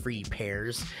 5 free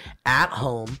pairs at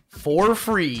home for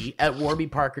free at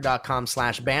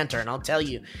warbyparker.com/banter. And I'll tell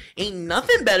you, ain't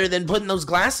nothing better than putting those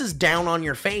glasses down on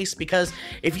your face, because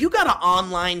if you got an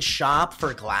online shop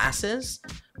for glasses,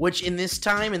 which in this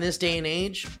time, in this day and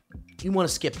age, you want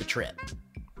to skip the trip.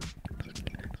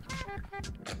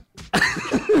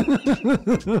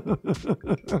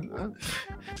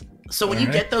 So when you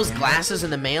get those glasses in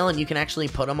the mail and you can actually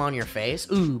put them on your face,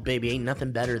 ooh, baby, ain't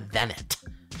nothing better than it.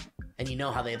 And you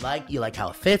know how they like, you like how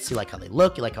it fits, you like how they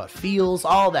look, you like how it feels,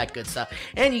 all that good stuff.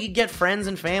 And you can get friends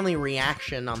and family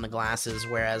reaction on the glasses,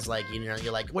 whereas like, you know,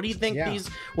 you're like, what do you think these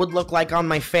would look like on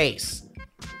my face?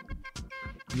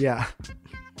 Yeah.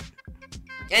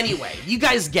 Anyway, you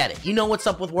guys get it. You know what's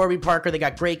up with Warby Parker. They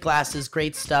got great glasses,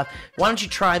 great stuff. Why don't you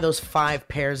try those 5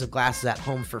 pairs of glasses at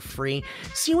home for free?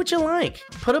 See what you like.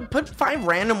 Put 5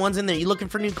 random ones in there. You looking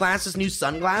for new glasses, new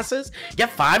sunglasses? Get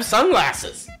 5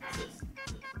 sunglasses.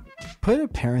 Put a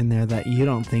pair in there that you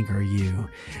don't think are you.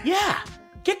 Yeah,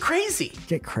 get crazy.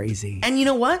 Get crazy. And you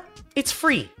know what? It's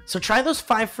free. So try those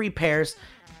 5 free pairs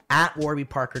at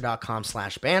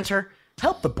warbyparker.com/banter.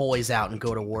 Help the boys out and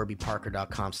go to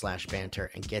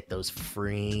warbyparker.com/banter and get those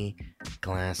free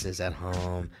glasses at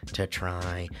home to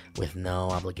try with no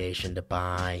obligation to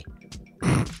buy.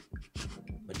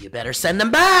 But you better send them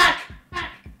back.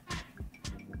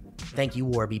 Thank you,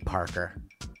 Warby Parker.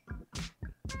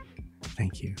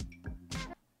 Thank you.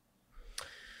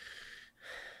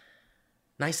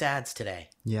 Nice ads today.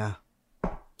 Yeah.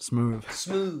 Smooth.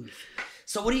 Smooth.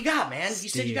 So what do you got, man? You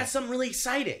said you got something really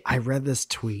exciting. I read this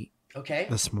tweet Okay.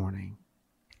 this morning,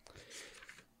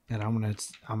 and I'm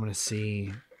gonna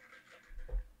see.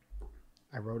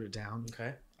 I wrote it down.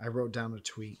 Okay. I wrote down a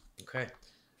tweet. Okay.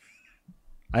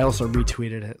 I also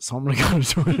retweeted it, so I'm gonna go to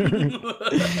Twitter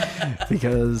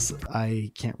because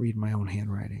I can't read my own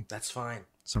handwriting. That's fine.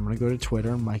 So I'm gonna go to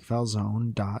Twitter,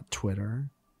 MikeValzone.Twitter,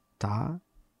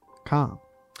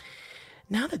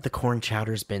 Now that the corn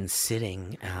chowder's been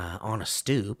sitting on a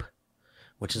stoop,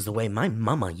 which is the way my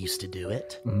mama used to do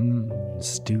it.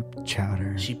 Stoop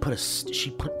chowder. She put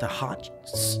the hot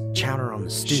chowder on the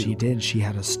stoop. She did. She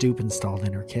had a stoop installed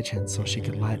in her kitchen so she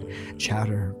could let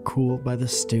chowder cool by the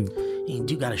stoop. You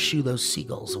do gotta shoo those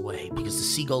seagulls away because the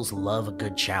seagulls love a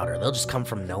good chowder. They'll just come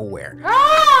from nowhere.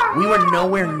 We were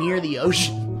nowhere near the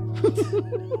ocean.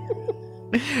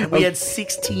 We had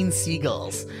 16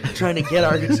 seagulls trying to get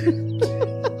at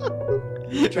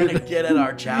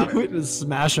our chowder. We just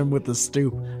smash them with the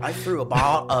stoop. I threw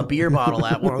a beer bottle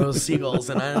at one of those seagulls,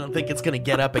 and I don't think it's gonna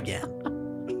get up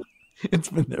again. It's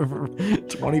been there for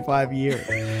 25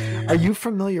 years. Are you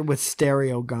familiar with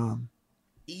Stereo Gum?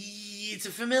 It's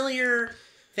a familiar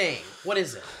thing. What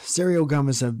is it? Stereo Gum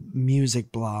is a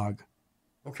music blog.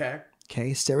 Okay.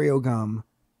 Okay, Stereo Gum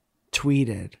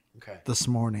tweeted this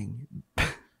morning.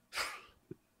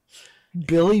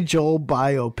 Billy Joel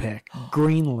biopic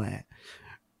greenlit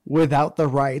without the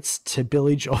rights to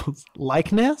Billy Joel's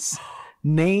likeness,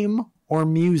 name, or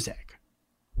music.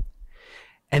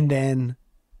 And then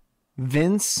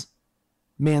Vince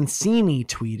Mancini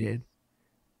tweeted,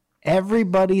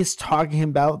 everybody's talking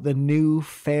about the new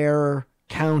fair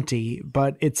county,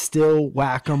 but it's still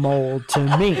whack-a-mole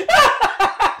to me.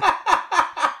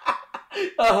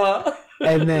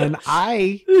 And then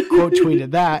I quote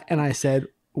tweeted that and I said,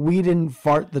 we didn't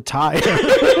fart the tire.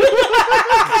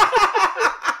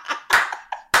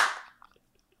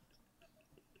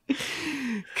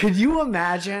 Could you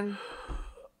imagine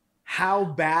how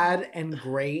bad and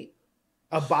great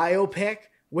a biopic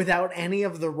without any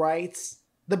of the rights,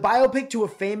 the biopic to a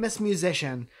famous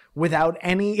musician without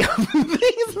any of the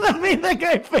things that made that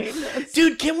guy famous?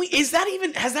 Dude, has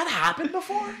that happened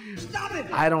before? Stop it.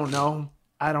 I don't know.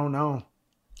 I don't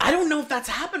know if that's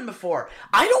happened before.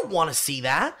 I don't want to see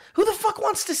that. Who the fuck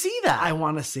wants to see that? I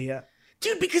want to see it.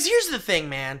 Dude, because here's the thing,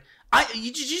 man. Did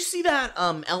you see that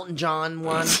Elton John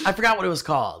one? I forgot what it was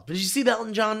called. Did you see the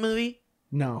Elton John movie?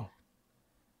 No.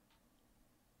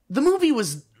 The movie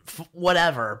was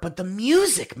whatever, but the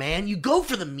music, man, you go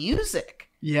for the music.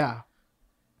 Yeah.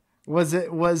 Was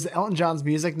Elton John's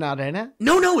music not in it?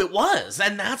 No, it was.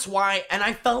 And that's why, and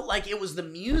I felt like it was the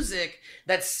music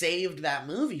that saved that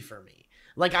movie for me.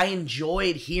 Like, I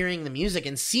enjoyed hearing the music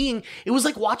and seeing, it was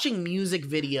like watching music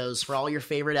videos for all your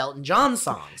favorite Elton John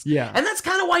songs. Yeah. And that's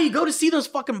kind of why you go to see those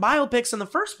fucking biopics in the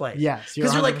first place. Yes.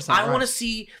 Because you're like, 100% I right. want to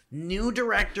see new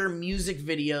director music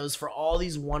videos for all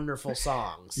these wonderful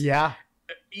songs. Yeah.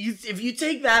 If you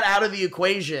take that out of the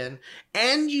equation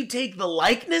and you take the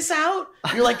likeness out,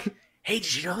 you're like, hey,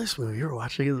 did you know this movie you were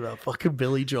watching is about fucking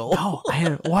Billy Joel? Oh,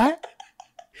 what?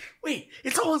 Wait,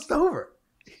 it's almost over.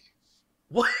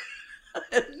 What? I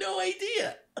had no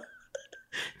idea.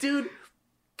 Dude,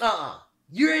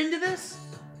 you're into this?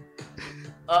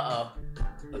 Uh-oh.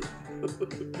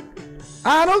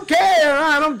 I don't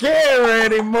care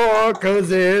anymore, 'cause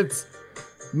it's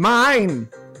mine.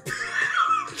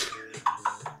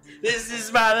 This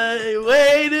is my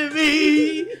way to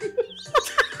be.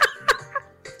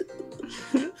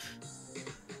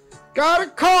 Got a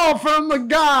call from a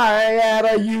guy that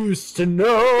I used to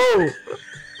know.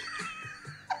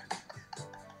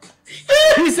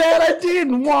 He said I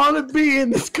didn't want to be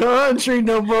in this country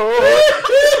no more.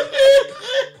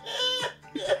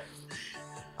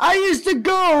 I used to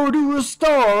go to a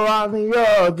store on the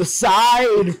other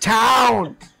side of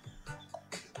town.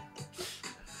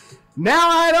 Now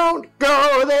I don't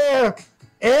go there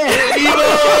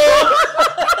anymore.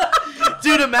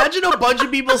 Dude, imagine a bunch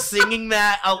of people singing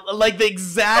that, like the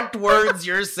exact words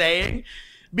you're saying,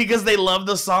 because they love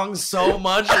the song so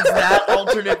much. It's that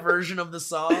alternate version of the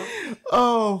song.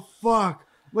 Oh, fuck.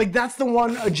 Like, that's the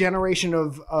one a generation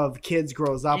of kids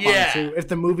grows up on, too. If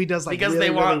the movie does, like, because really,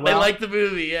 they really well. they like the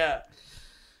movie, yeah.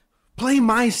 Play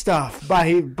My Stuff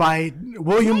by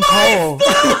William Cole.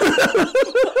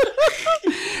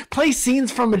 Play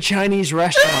Scenes from a Chinese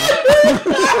Restaurant.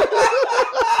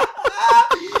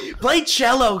 Play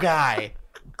Cello Guy.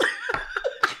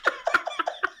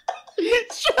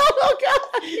 Cello Guy.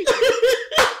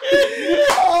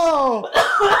 Oh,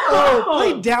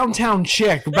 play Downtown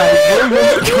Chick by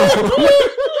William Cole.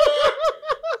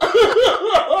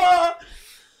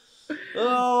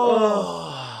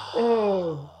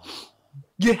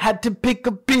 You had to pick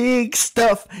a big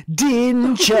stuff,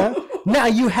 didn't ya? Now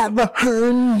you have a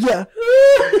hernia.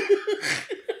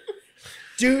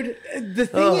 Dude, the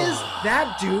thing is,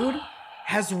 that dude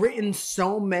has written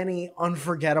so many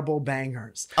unforgettable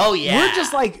bangers. Oh, yeah. We're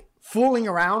just like fooling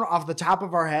around off the top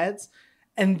of our heads,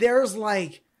 and there's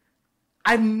like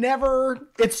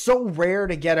it's so rare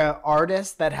to get an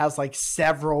artist that has like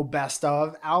several best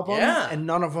of albums and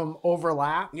none of them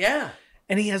overlap. Yeah.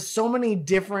 And he has so many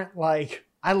different, like,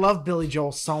 I love Billy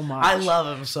Joel so much. I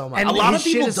love him so much. And a lot his of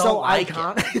people shit is don't so like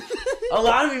iconic. it. A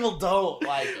lot of people don't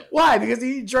like it. Why? Because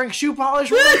he drank shoe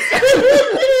polish once?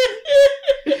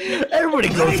 Everybody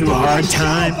go through a hard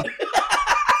time.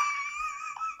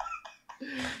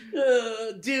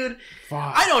 Dude,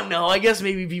 Fuck. I don't know. I guess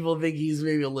maybe people think he's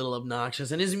maybe a little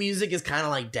obnoxious, and his music is kind of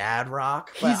like dad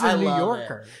rock. But He's a I New love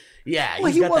Yorker. It. Yeah, Well,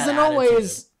 he's he got that wasn't always,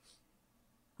 attitude.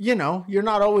 you know, you're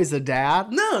not always a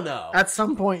dad. No. At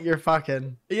some point, you're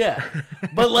fucking. Yeah,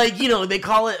 but like they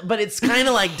call it, but it's kind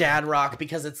of like dad rock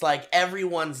because it's like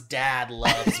everyone's dad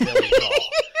loves Billy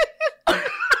Joel.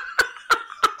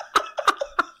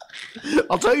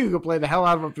 I'll tell you who can play the hell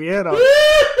out of a piano.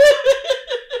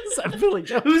 Billy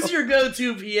Joel. Who's your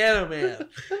go-to piano man?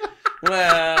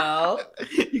 Well,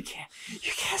 You can't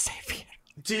say piano.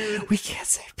 dude, We can't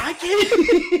say piano.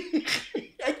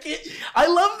 I can't. I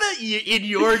love that in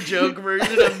your joke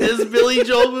version of this Billy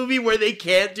Joel movie where they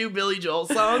can't do Billy Joel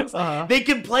songs, they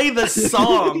can play the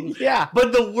song, Yeah.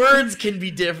 but the words can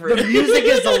be different. The music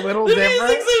is a little The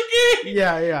different. music's okay.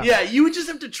 Yeah. Yeah, you would just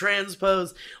have to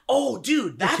transpose. Oh,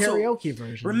 dude, The that's karaoke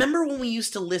version. Remember when we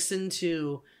used to listen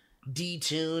to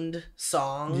detuned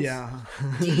songs? Yeah.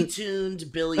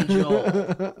 Detuned Billy Joel.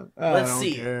 Let's I don't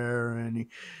see. care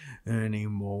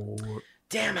anymore.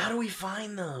 Damn, how do we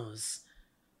find those?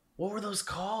 What were those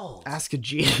called? Ask a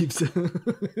Jeeves.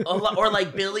 Or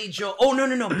like Billy Joel. Oh,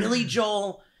 no. Billy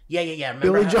Joel. Yeah. Remember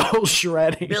Billy how- Joel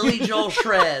shredding. Billy Joel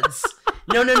shreds.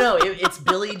 No. It's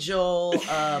Billy Joel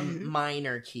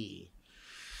minor key.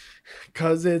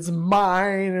 Cause it's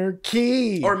minor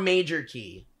key. Or major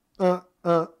key.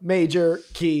 Major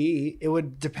key. It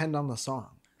would depend on the song.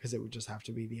 Because it would just have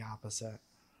to be the opposite.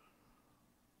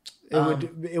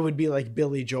 It would be like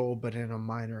Billy Joel, but in a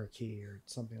minor key or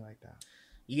something like that.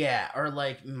 Yeah, or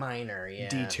like minor, yeah.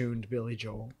 Detuned Billy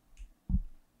Joel.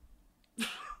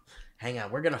 Hang on,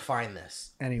 we're gonna find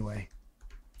this. Anyway,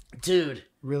 Dude,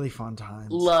 really fun times.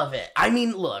 love it. I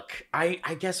mean, look, I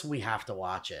guess we have to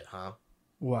watch it, huh?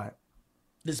 What?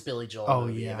 This Billy Joel Oh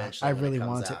movie yeah, eventually. I when it really comes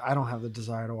want to. out. I don't have the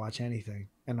desire to watch anything,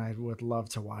 and I would love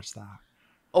to watch that.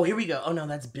 Oh, here we go. Oh no,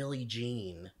 that's Billie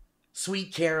Jean.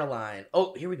 Sweet Caroline.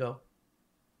 Oh, here we go.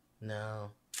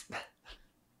 No.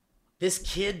 This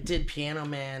kid did Piano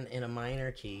Man in a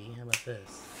minor key. How about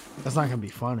this? That's not gonna be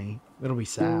funny. It'll be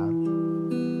sad.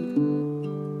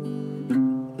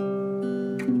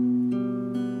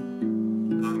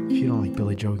 If you don't like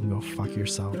Billy Joel, you can go fuck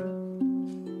yourself.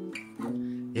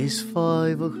 It's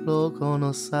 5 o'clock on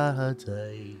a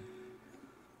Saturday.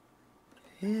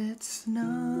 It's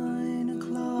 9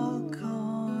 o'clock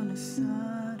on a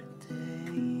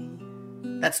Saturday.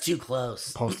 That's too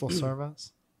close. Postal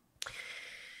Service.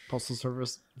 Postal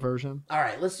Service version. All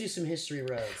right, let's do some history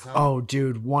roads. Huh? Oh,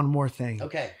 dude, one more thing.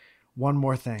 Okay. One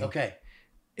more thing. Okay.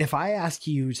 If I ask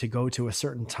you to go to a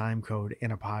certain time code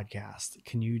in a podcast,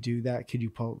 can you do that? Could you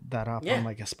pull that up Yeah. on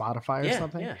like a Spotify or Yeah,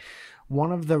 something? yeah.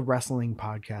 One of the wrestling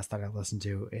podcasts that I listen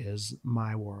to is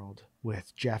My World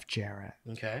with Jeff Jarrett.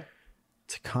 Okay.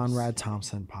 It's a Conrad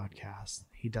Thompson podcast.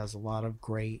 He does a lot of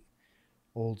great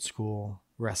old school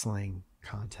wrestling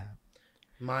content.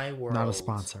 My World. Not a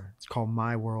sponsor. It's called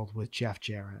My World with Jeff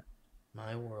Jarrett.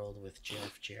 My World with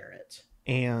Jeff Jarrett.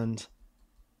 And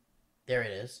There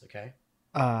it is. Okay.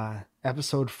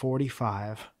 episode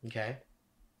 45. Okay.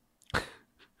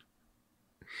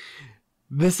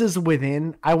 This is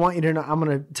within, I want you to know, I'm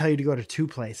going to tell you to go to two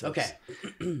places. Okay.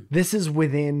 This is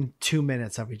within 2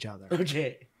 minutes of each other.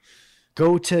 Okay.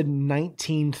 Go to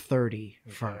 1930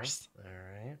 first. All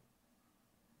right.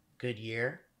 Good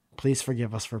year. Please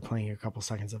forgive us for playing a couple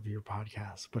seconds of your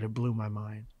podcast, but it blew my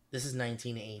mind. This is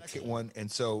 1918. Second one,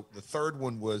 and so the third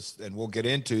one was, and we'll get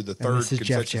into the And third this is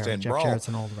Jeff concession Jarrett. stand Jeff brawl. Jarrett's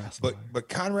an old wrestler. But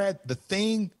Conrad, the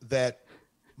thing that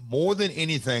more than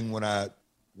anything, when I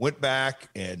went back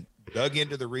and dug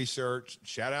into the research,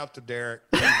 shout out to Derek.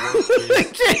 He worked his-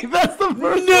 Okay, that's the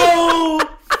first No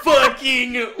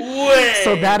fucking way.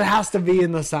 So that has to be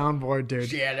in the soundboard, dude.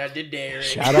 Shout out to Derek.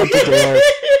 Shout out to Derek.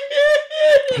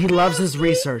 He loves his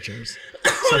researchers.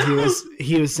 So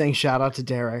he was saying shout out to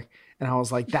Derek. And I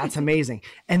was like, that's amazing.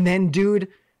 And then, dude,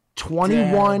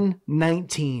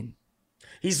 21-19.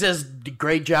 He says,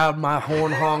 "Great job, my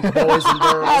horn honk boys and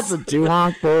girls." That's a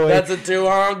two-honk boy. That's a two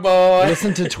honk boy.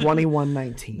 Listen to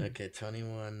 21-19. Okay,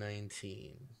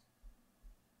 21-19.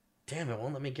 Damn, it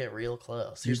won't let me get real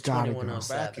close. You Here's gotta go. back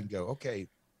 2107. and go, okay.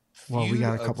 Well, we feud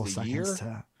got a of couple the seconds year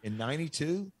to. in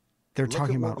 92. They're Look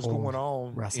talking at what about was old going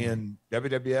on wrestling. in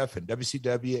WWF and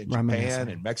WCW and Reminiscing. Japan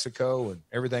and Mexico and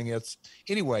everything else.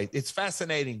 Anyway, it's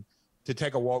fascinating to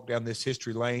take a walk down this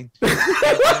history lane.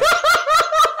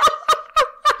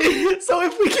 So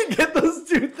if we can get those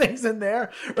two things in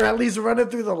there, or at least run it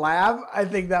through the lab, I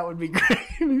think that would be great.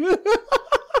 Isn't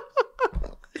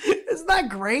that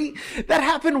great? That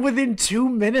happened within 2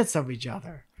 minutes of each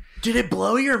other. Did it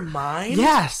blow your mind?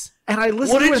 Yes. And I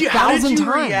listened What to did it you? 1,000 How did you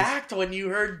times. react when you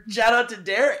heard "Shout out to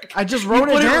Derek"? I just You wrote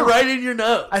it put down. right in your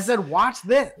notes. I said, watch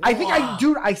this. I think Wow.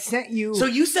 I sent you. So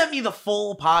you sent me the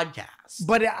full podcast.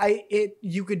 But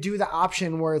you could do the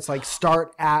option where it's like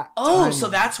start at. Oh, time. so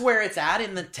that's where it's at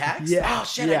in the text? Yeah, Oh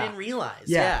shit, yeah. I didn't realize.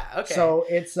 Yeah. Yeah. Okay. So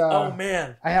it's oh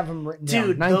man. I have them written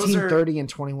Dude, down. those are- 1930 and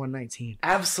 2119.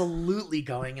 Absolutely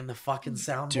going in the fucking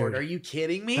soundboard. Dude. Are you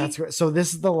kidding me? That's right. So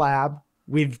this is the lab.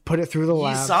 We've put it through the You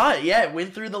lab. saw it. Yeah, it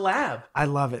went through the lab. I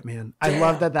love it, man. I Damn.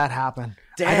 love that happened.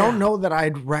 I Damn. don't know that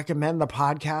I'd recommend the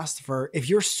podcast for if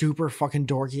you're super fucking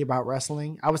dorky about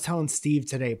wrestling. I was telling Steve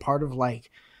today, part of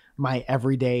like my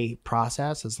everyday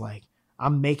process is like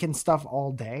I'm making stuff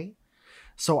all day.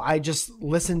 So I just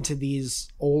listen to these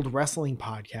old wrestling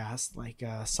podcasts, like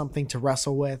Something to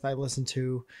Wrestle With. I listened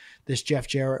to this Jeff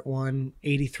Jarrett one,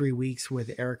 83 Weeks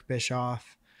with Eric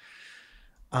Bischoff.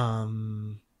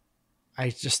 I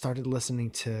just started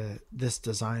listening to this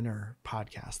designer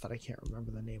podcast that I can't remember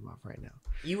the name of right now.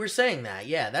 You were saying that.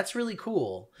 Yeah, that's really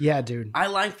cool. Yeah, dude. I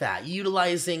like that.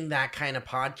 Utilizing that kind of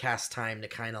podcast time to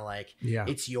kind of like, Yeah.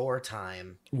 it's your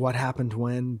time. What Happened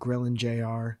When, Grill and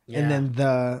JR. Yeah. And then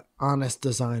The Honest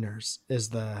Designers is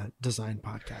the design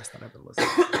podcast that I've been listening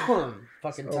to.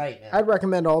 Fucking tight, man. I'd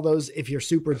recommend all those if you're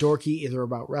super dorky, either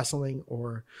about wrestling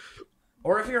or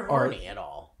Or if you're horny at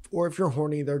all. if you're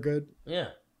horny, they're good. Yeah.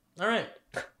 All right.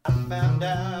 I found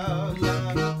out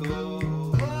long ago.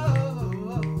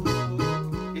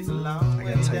 It's a long I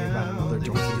gotta tell you about another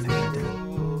dorky thing I did.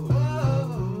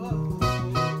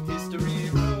 history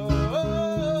road.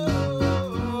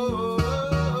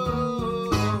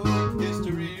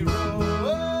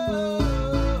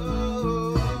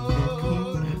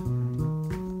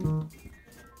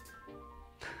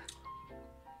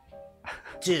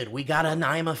 Dude, we got an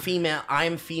I'm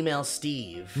female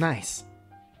Steve Nice.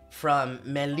 from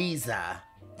Melissa.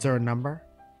 Is there a number?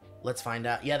 Let's find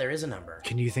out. Yeah, there is a number.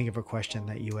 Can you think of a question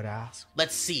that you would ask?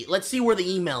 Let's see where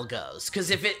the email goes. Because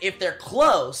if they're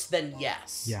close, then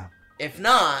yes. Yeah. If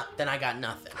not, then I got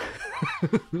nothing.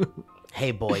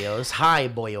 Hey boyos. Hi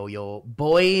boyoyo.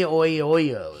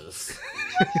 Boyoyos.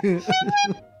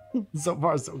 So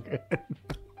far, so good.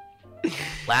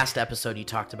 Last episode you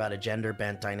talked about a gender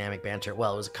bent dynamic banter.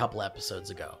 Well, it was a couple episodes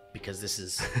ago because this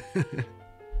is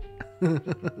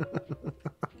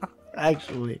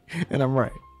Actually, and I'm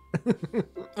right.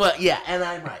 well, yeah, and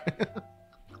I'm right.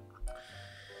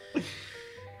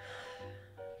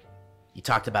 You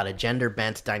talked about a gender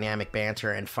bent dynamic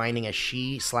banter and finding a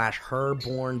she/her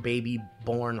born baby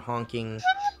born honking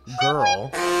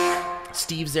girl,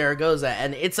 Steve Zaragoza,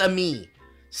 and it's a me,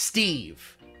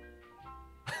 Steve.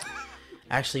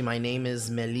 Actually, my name is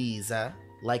Melissa,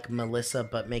 like Melissa,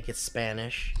 but make it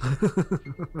Spanish.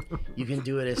 You can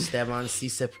do it, Esteban. Si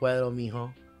se puedo,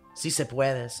 mijo. Si se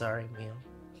puede, sorry, mijo.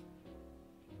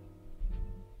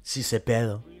 Si se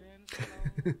pedo.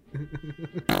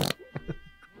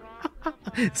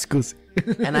 Excuse.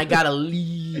 And I got a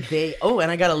leave they. Oh,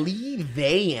 and I got a leave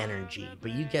they energy,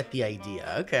 but you get the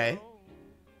idea. Okay.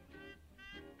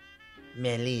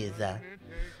 Melissa.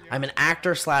 I'm an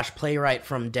actor / playwright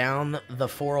from down the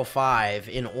 405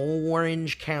 in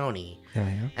Orange County,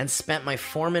 and spent my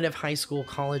formative high school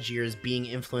college years being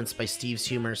influenced by Steve's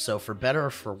humor, so for better or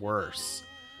for worse,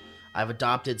 I've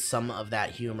adopted some of that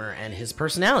humor and his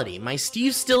personality. My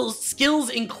Steve skills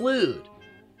include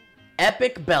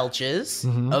epic belches,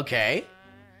 okay,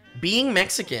 being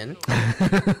Mexican,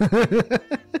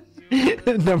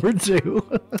 Number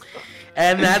 2.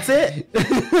 and that's it.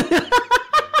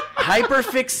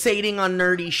 Hyperfixating on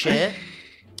nerdy shit.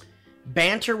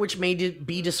 Banter, which may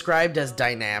be described as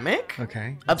dynamic.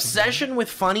 Okay. Obsession with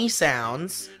funny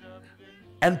sounds.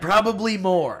 And probably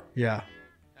more. Yeah.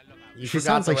 You She forgot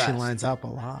sounds the like she rest. lines up a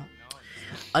lot.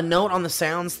 A note on the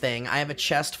sounds thing. I have a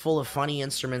chest full of funny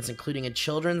instruments, including a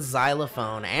children's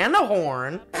xylophone and a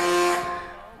horn.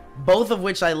 Both of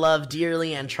which I love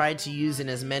dearly and tried to use in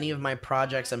as many of my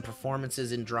projects and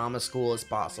performances in drama school as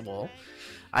possible.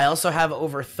 I also have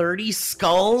over 30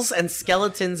 skulls and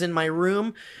skeletons in my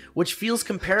room, which feels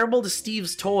comparable to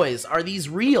Steve's toys. Are these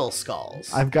real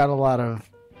skulls? I've got a lot of.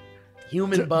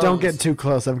 Human bones. Don't get too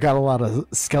close. I've got a lot of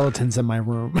skeletons in my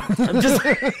room. I'm just...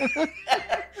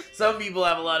 Some people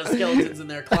have a lot of skeletons in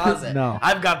their closet. No.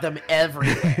 I've got them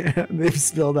everywhere. They've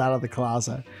spilled out of the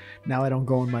closet. Now I don't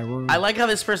go in my room. I like how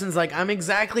this person's like, I'm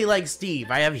exactly like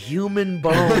Steve. I have human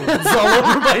bones all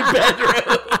over my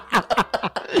bedroom.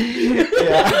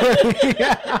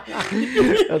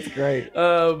 That's great.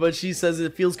 But she says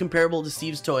it feels comparable to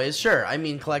Steve's toys. Sure, I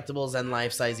mean collectibles and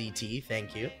life-size ET.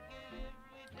 Thank you.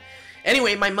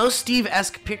 Anyway, my most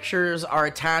Steve-esque pictures are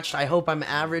attached. I hope I'm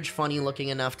average, funny looking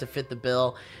enough to fit the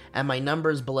bill. And my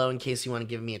number's below in case you want to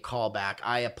give me a call back.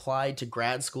 I applied to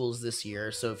grad schools this year,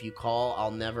 so if you call,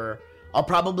 I'll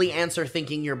probably answer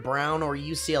thinking you're Brown or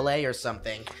UCLA or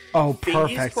something. Oh,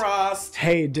 Fingers perfect. crossed.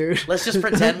 Hey, dude. Let's just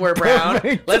pretend we're Brown.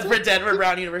 Perfect. Let's pretend we're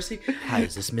Brown University. Hi,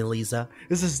 is this Melisa?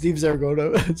 This is Steve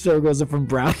Zaragoza from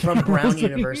Brown. From Brown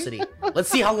University. Let's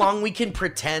see how long we can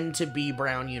pretend to be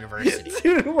Brown University.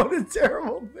 Dude, what a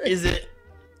terrible thing. Is it?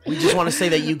 We just want to say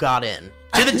that you got in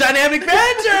to the dynamic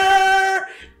banter.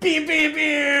 Beep beep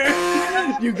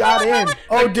beep. You got in.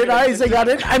 Oh, did I say got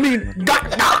in? I mean, got.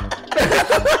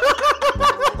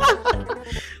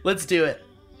 Let's do it.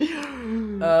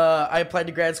 I applied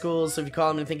to grad school, so if you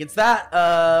call me and think it's that,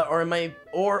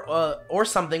 or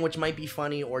something which might be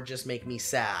funny or just make me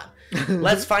sad.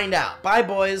 Let's find out. Bye,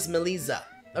 boys. Melisa.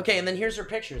 Okay, and then here's her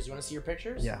pictures. You want to see her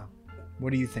pictures? Yeah.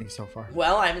 What do you think so far?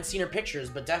 Well, I haven't seen her pictures,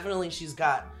 but definitely she's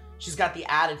got the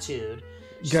attitude.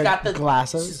 She's Good got the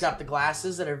glasses. She's got the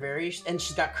glasses that are and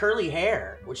she's got curly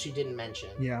hair, which she didn't mention.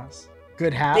 Yes.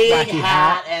 Good hat. Big wacky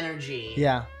hat energy.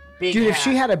 Yeah. Big Dude, if hat.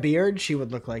 she had a beard, she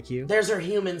would look like you. There's her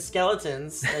human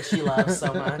skeletons that she loves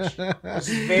so much. Which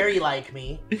is very like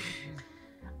me.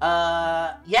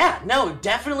 Yeah, no,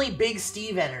 definitely big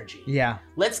Steve energy. Yeah.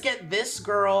 Let's get this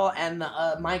girl and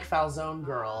the Mike Falzone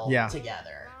girl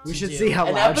together. We to should do see how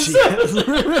an loud she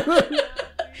episode. is.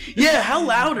 Yeah, how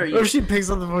loud are Or you? if she picks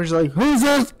up the phone, she's like, "Who's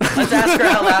this?" Let's ask her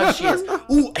how loud she is.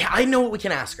 Ooh, I know what we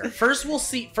can ask her. First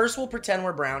we'll pretend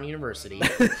we're Brown University.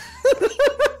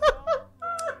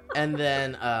 And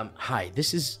then, hi,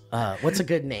 this is, what's a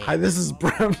good name? Hi, this is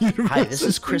Brown University. Hi, this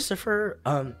is Christopher,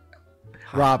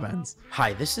 Robbins.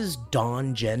 Hi, this is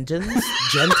Don Gentins.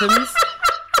 Gentins?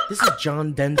 This is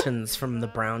John Dentons from the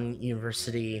Brown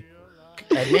University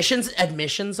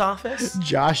admissions office.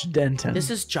 Josh Denton.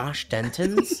 This is Josh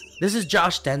Dentons. This is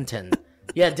Josh Denton.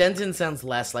 Yeah, Denton sounds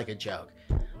less like a joke.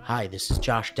 Hi, this is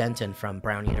Josh Denton from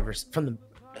Brown University. From the.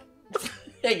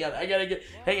 Hang on,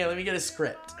 let me get a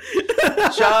script.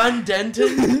 John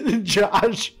Denton.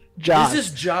 Josh. This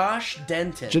is Josh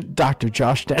Denton. Dr.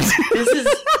 Josh Denton. This is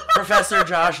Professor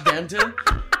Josh Denton.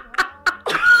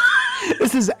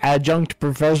 This is adjunct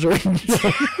professor.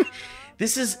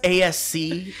 This is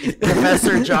ASC,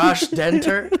 Professor Josh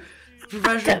Denter.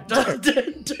 Professor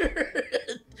Denter.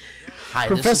 Hi,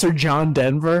 Professor John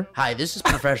Denver. Hi, this is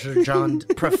Professor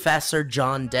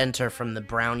John Denter from the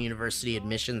Brown University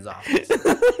admissions office.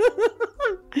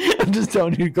 I'm just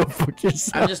telling you to go fuck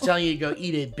yourself. I'm just telling you to go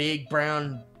eat a big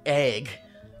brown egg.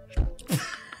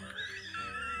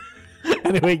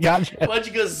 Anyway, gotcha. Why don't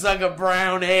you go suck a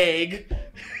brown egg?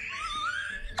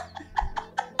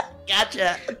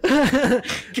 Gotcha.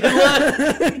 Good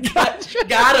luck. Gotcha.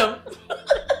 Got him.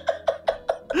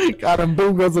 Got him.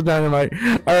 Boom goes the dynamite.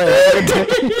 All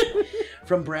right.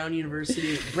 From Brown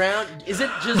University. Is it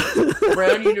just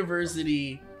Brown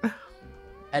University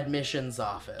admissions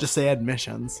office? Just say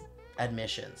admissions.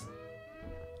 Admissions.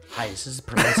 Hi, this is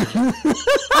Professor.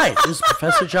 Hi, this is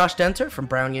Professor Josh Denter from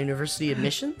Brown University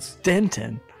admissions.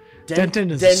 Denton.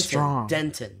 Denton is strong.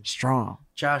 Denton. Strong.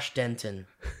 Josh Denton.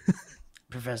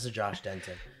 Professor Josh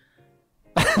Denton.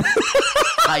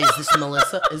 Hi, is this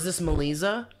Melissa? Is this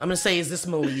Melisa? I'm gonna say, is this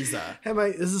Melisa?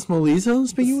 Is this Melisa I'm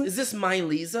speaking with? Is this my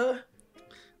Lisa?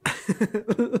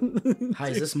 Hi,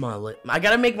 is this Molly? I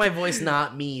gotta make my voice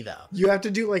not me though. You have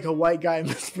to do like a white guy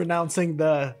mispronouncing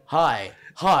the. Hi,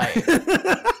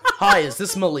 is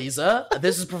this Melisa?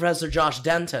 This is Professor Josh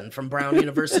Denton from Brown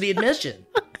University admission.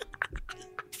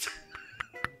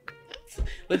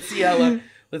 Let's see how.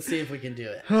 Let's see if we can do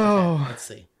it. Oh. Okay, let's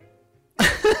see.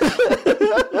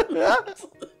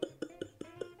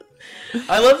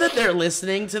 I love that they're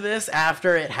listening to this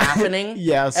after it happening.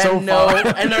 Yeah, so far.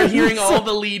 And they're hearing all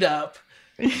the lead up.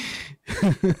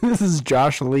 This is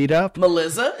Josh lead up.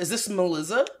 Melissa? Is this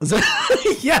Melissa?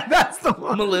 Yeah, that's the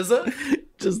one. Melissa?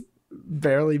 Just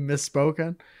barely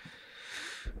misspoken.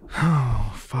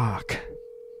 Oh, fuck.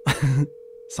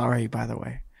 Sorry, by the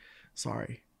way.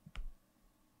 Sorry.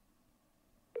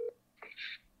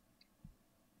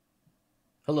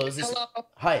 Hello, is this? Hello.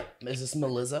 Hi, is this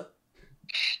Melissa?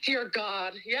 Dear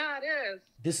God. Yeah, it is.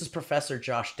 This is Professor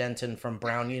Josh Denton from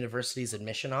Brown University's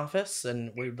admission office,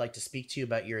 and we would like to speak to you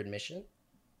about your admission.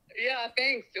 Yeah,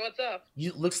 thanks. What's up?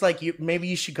 You looks like maybe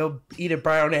you should go eat a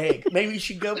brown egg. Maybe you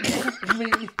should go.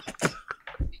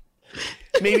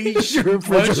 Maybe you should.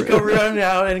 Why don't you go run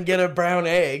out and get a brown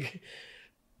egg?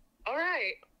 All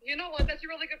right. You know what? That's a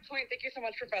really good point. Thank you so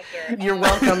much, Professor. You're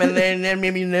welcome, and then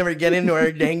maybe you never get into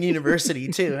our dang university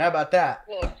too. How about that?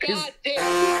 Well,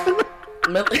 goddamn.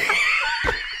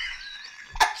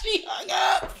 She hung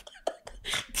up.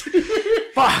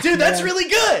 Fuck, Dude, that's man. really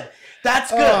good.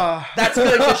 That's good. That's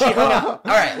good because she hung up.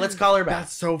 All right, let's call her back.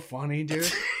 That's so funny,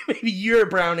 dude. Maybe you're a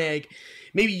brown egg.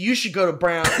 Maybe you should go to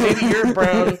brown. Maybe you're a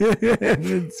brown.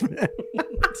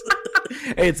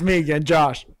 Hey, it's me again,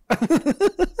 Josh.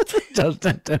 Josh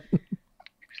Denton.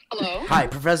 Hello? Hi,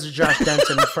 Professor Josh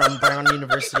Denton from Brown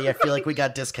University. I feel like we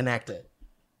got disconnected.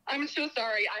 I'm so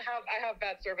sorry. I have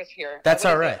bad service here. That's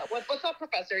What all is right. it? What's up,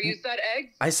 Professor? You said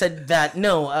eggs? I said that.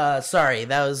 No, sorry.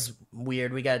 That was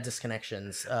weird. We got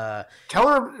disconnections. Tell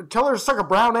her to suck a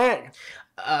brown egg.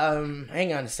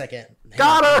 Hang on a second.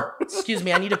 Got her. Excuse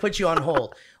me. I need to put you on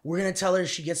hold. We're going to tell her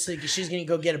she's going to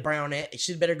go get a brown egg.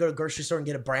 She'd better go to the grocery store and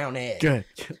get a brown egg. Good.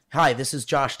 Hi, this is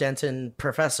Josh Denton,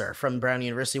 professor from Brown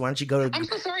University. Why don't you go to I'm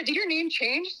so sorry. Did your name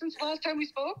change since the last time we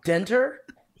spoke? Denter?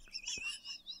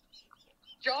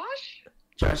 Josh?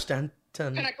 Josh Denton.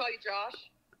 Can I call you Josh?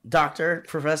 Doctor,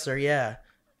 professor, yeah.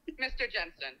 Mr.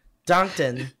 Jensen.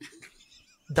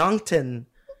 Donkton.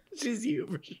 She's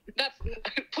you. That's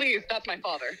please, that's my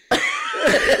father.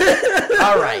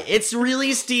 All right, it's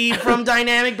really Steve from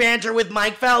Dynamic Banter with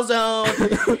Mike Falzone.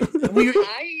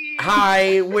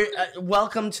 Hi,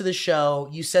 welcome to the show.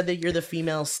 You said that you're the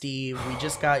female Steve.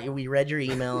 We read your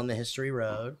email on the History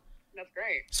Road. That's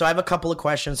great. So I have a couple of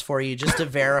questions for you just to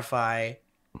verify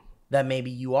that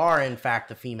maybe you are in fact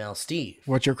the female Steve.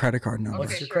 What's your credit card number?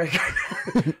 What's your credit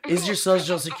card? Is your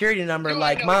social security number Do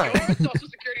like I know mine? Your social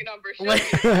security number. Do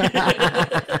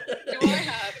I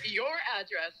have your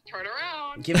address? Turn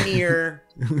around. Give me your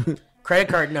credit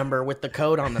card number with the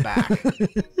code on the back.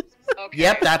 Okay.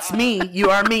 Yep, that's me. You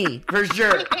are me, for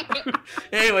sure.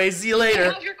 Anyway, see you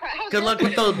later. How's Good your luck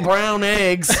with credit? those brown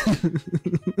eggs.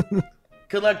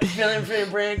 Good luck filling for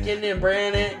brand, getting in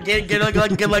brand.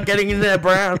 Good luck getting into that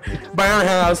brown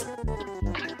house. Well,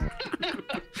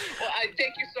 I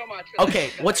thank you so much. For Okay,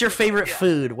 that. what's your favorite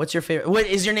food? What's your favorite? What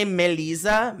is your name?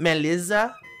 Melissa?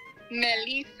 Melissa.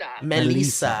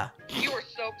 Melissa. You were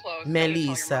so close.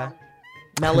 Melissa.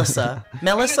 Melissa. I'm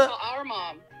gonna Melissa. call our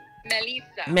mom.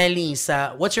 Melissa.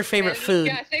 Melissa. What's your favorite food?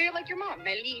 Yeah, say it like your mom.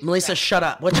 Melissa. Melissa, shut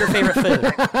up. What's your favorite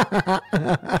food?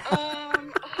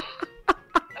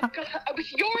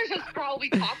 Yours is probably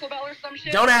Taco Bell or some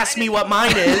shit. Don't ask me what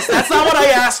mine is. That's not what I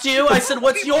asked you. I said,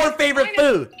 what's your favorite Mine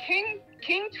is food?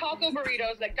 King Taco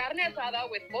Burritos, like carne asada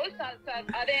with full salsas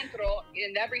adentro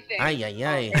and everything. Ay, ay,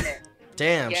 ay. in it.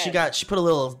 Damn, Yes. she put a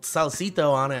little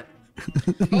salsito on it.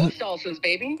 Both salsas,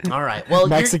 baby. All right. Well,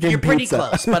 Mexican you're pretty pizza.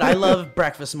 close, but I love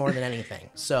breakfast more than anything.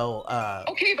 So,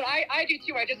 Okay, but I do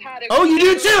too. I just had it. Oh, you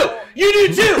do too! You do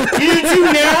too! You do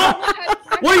too now?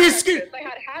 What are you scared? I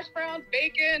had hash browns,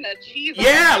 bacon, a cheese.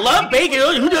 Yeah, I love bacon.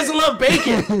 Who doesn't love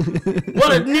bacon?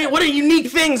 What a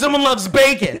unique thing. Someone loves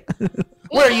bacon.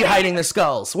 Where are you hiding the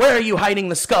skulls? Where are you hiding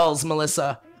the skulls,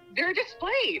 Melissa? They're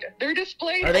displayed. They're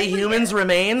displayed. Are they everywhere. humans'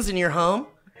 remains in your home?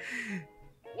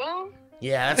 Well,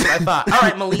 Yeah, that's what I thought. All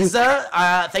right, Melissa,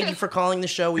 thank you for calling the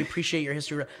show. We appreciate your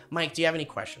history. Mike, do you have any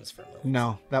questions for me?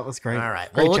 No, that was great. All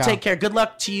right. Great Well, we'll job. take care. Good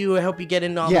luck to you. I hope you get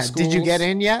into all the Yeah, schools. did you get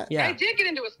in yet? I Yeah. did get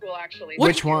into a school actually.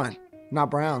 Which one? Not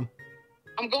Brown.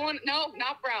 I'm going. No,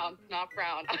 not Brown. Not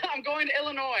Brown. I'm going to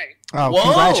Illinois. Oh, Whoa.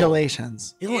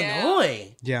 congratulations.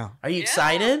 Illinois. Yeah. Are you Yeah.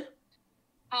 excited?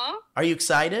 Huh? Are you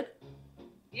excited?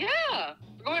 Yeah.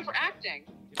 We're going for acting.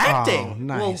 Acting.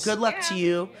 Oh, Well, nice. good luck to Yeah.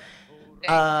 you.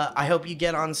 I hope you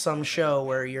get on some show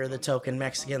where you're the token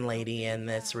Mexican lady and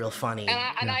it's real funny.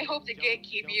 And I hope to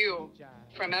gatekeep you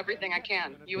from everything I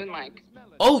can. You and Mike.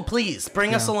 Oh, please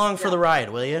bring us Yeah. along for the ride,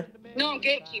 will you? No, I'm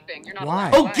gatekeeping. You're not. Why?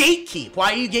 allowed. Oh, Why? gatekeep.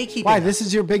 Why are you gatekeeping? Why? us? This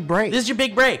is your big break. This is your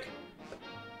big break.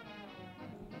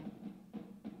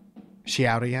 She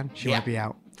out again? She Yeah. might be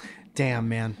out. Damn,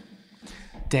 man.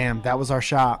 Damn, that was our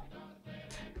shot.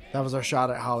 That was our shot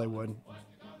at Hollywood.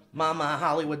 Mama,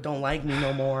 Hollywood don't like me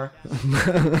no more.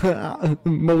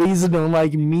 Melissa don't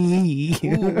like me.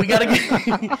 Ooh, we got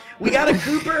a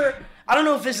Cooper. I don't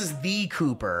know if this is the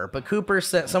Cooper, but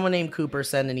someone named Cooper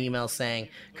sent an email saying,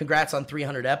 "Congrats on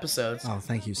 300 episodes." Oh,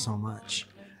 thank you so much.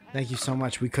 Thank you so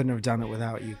much. We couldn't have done it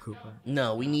without you, Cooper.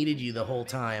 No, we needed you the whole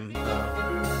time.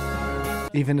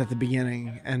 Even at the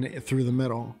beginning and through the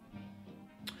middle.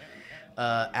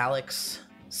 Alex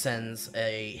sends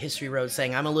a History Road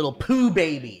saying, "I'm a little poo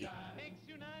baby."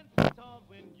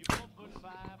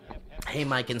 Hey,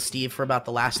 Mike and Steve, for about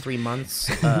the last 3 months,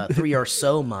 3 or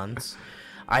so months,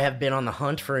 I have been on the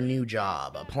hunt for a new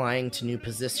job, applying to new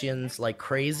positions like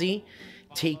crazy,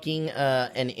 taking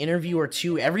an interview or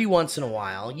two every once in a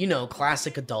while. You know,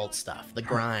 classic adult stuff, the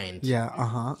grind.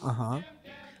 Yeah,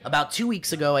 About 2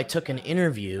 weeks ago, I took an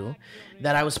interview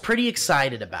that I was pretty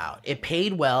excited about. It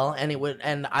paid well,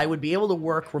 and I would be able to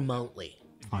work remotely.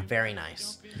 Very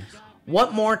nice.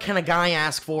 What more can a guy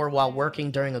ask for while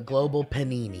working during a global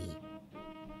panini?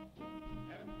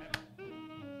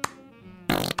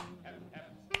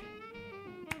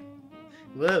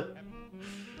 Whoa.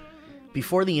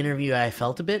 Before the interview, I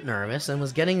felt a bit nervous and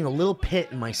was getting a little pit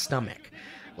in my stomach.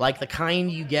 Like the kind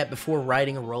you get before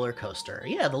riding a roller coaster.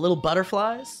 Yeah, the little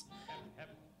butterflies.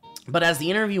 But as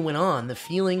the interview went on, the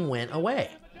feeling went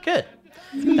away. Good.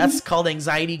 That's called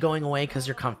anxiety going away because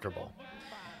you're comfortable.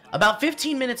 About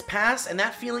 15 minutes pass, and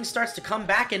that feeling starts to come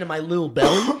back into my little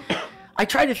belly. I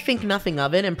try to think nothing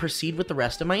of it and proceed with the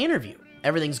rest of my interview.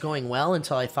 Everything's going well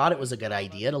until I thought it was a good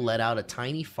idea to let out a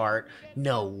tiny fart.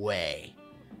 No way.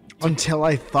 Until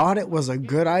I thought it was a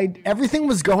good idea. Everything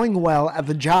was going well at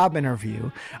the job interview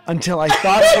until I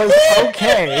thought it was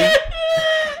okay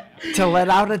to let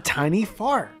out a tiny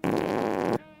fart.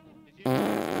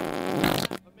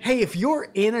 Hey, if you're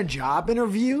in a job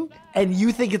interview and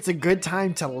you think it's a good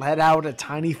time to let out a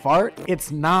tiny fart, it's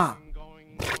not.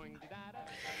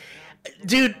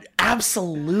 Dude,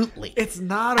 absolutely. It's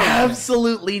not okay.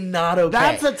 Absolutely not okay.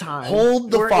 That's a time.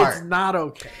 Hold the where fart. It's not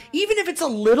okay. Even if it's a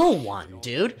little one,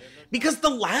 dude. Because the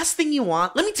last thing you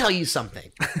want... Let me tell you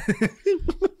something.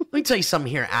 Let me tell you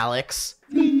something here, Alex.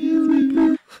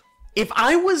 If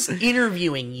I was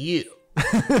interviewing you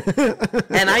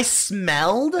and I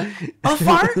smelled a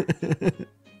fart,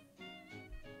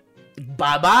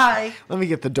 bye-bye. Let me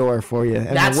get the door for you.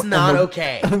 And That's not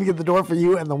okay. Let me get the door for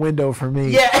you and the window for me.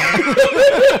 Yeah.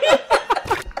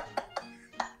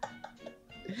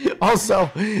 Also,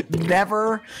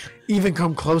 never even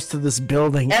come close to this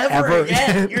building ever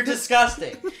again. You're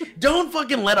disgusting. Don't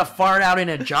fucking let a fart out in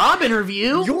a job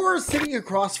interview. You're sitting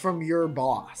across from your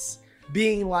boss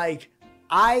being like,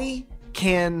 I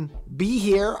can be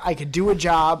here. I can do a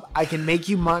job. I can make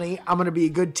you money. I'm going to be a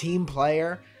good team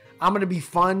player. I'm going to be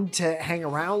fun to hang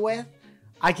around with.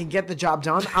 I can get the job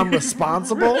done. I'm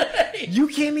responsible. Right. You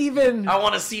can't even... I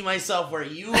want to see myself where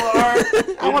you are.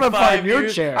 I want to fart in your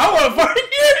chair. I want to fart in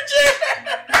your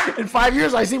chair. In 5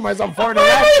 years, I see myself farting in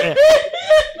that chair.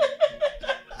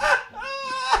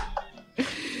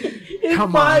 In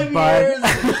 5 years,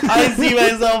 I see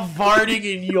myself farting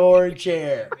in your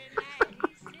chair.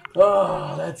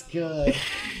 Oh, that's good.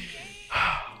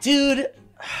 Dude...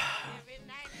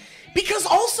 Because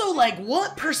also, like,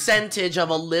 what percentage of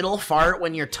a little fart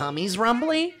when your tummy's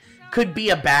rumbly could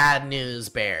be a bad news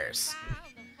bears?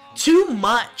 Too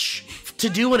much to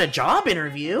do in a job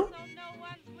interview.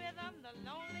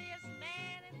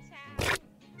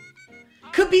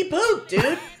 Could be poop,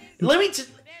 dude. Let me...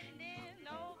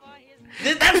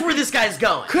 That's where this guy's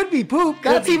going. Could be poop.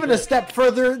 That's even a step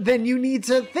further than you need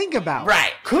to think about.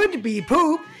 Right. Could be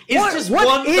poop. It's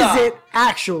what is it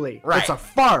actually? Right. It's a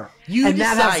fart. You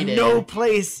that has decided. no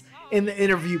place in the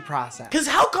interview process. Because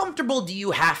how comfortable do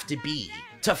you have to be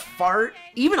to fart,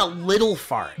 even a little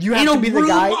fart? You have to be the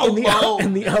guy alone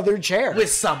in the other chair.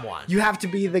 with someone. You have to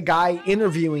be the guy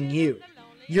interviewing you.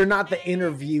 You're not the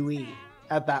interviewee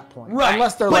at that point. Right.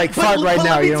 Unless they're like, fart right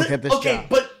now, you don't get this job. Okay,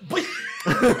 but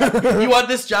you want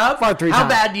this job? Fart 3 How times.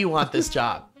 bad do you want this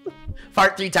job?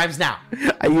 Fart 3 times now.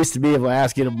 I used to be able to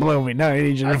ask you to blow me. Now I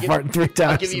need you to fart 3 times.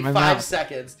 I'll give you in 5 my mouth.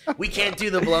 seconds. We can't do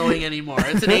the blowing anymore.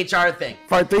 It's an HR thing.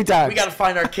 Fart 3 times. We got to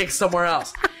find our kicks somewhere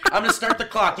else. I'm going to start the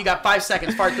clock. You got 5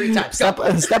 seconds. Fart 3 times.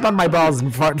 Go. Step on my balls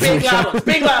and fart 3 Big loud times. ones.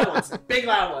 Big loud ones. Big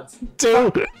loud ones.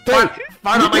 2, 3. Fart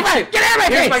on my shoe. Get out of my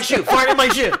Here's face. my shoe. Fart in my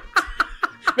shoe.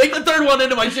 Make the third one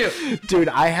into my shoe. Dude,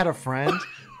 I had a friend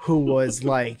who was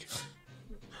like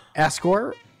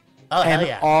escort. Oh, hell And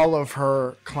yeah. all of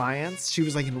her clients, she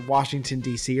was like in Washington,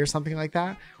 D.C. or something like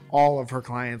that. All of her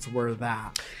clients were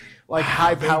that. Like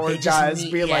high-powered they just guys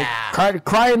need- being yeah. like,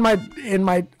 cry on my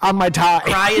tie.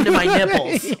 Cry into my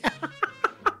nipples.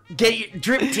 Get your,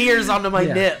 drip tears onto my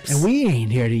nips. And we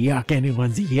ain't here to yuck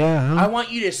anyone's yum. I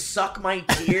want you to suck my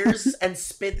tears and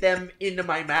spit them into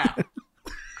my mouth.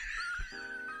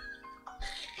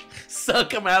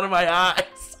 Suck them out of my eyes.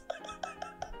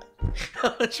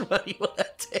 How much money will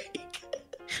that take?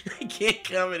 I can't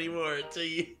come anymore until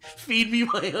you feed me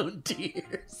my own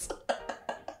tears.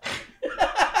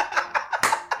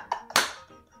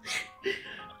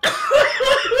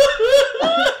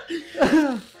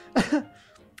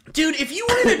 Dude, if you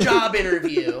were in a job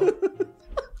interview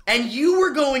And you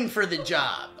were going for the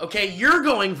job, okay? You're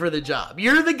going for the job.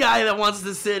 You're the guy that wants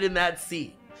to sit in that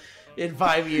seat in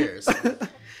 5 years.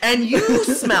 And you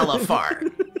smell a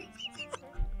fart.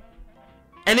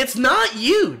 And it's not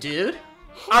you, dude.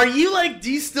 Are you like,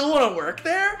 do you still want to work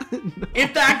there?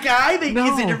 If that guy that No.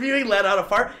 he's interviewing let out a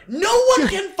fart, no one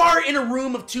can fart in a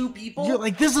room of 2 people. You're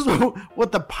like, this is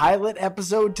what the pilot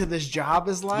episode to this job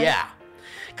is like? Yeah.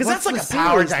 Because What's that's like the a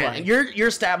power series dynamic. like? You're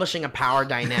establishing a power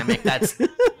dynamic that's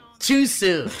too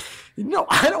soon. No,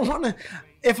 I don't want to.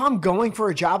 If I'm going for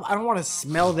a job, I don't want to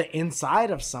smell the inside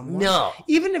of someone. No.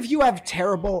 Even if you have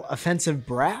terrible, offensive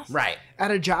breath Right. at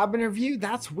a job interview,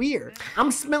 that's weird. I'm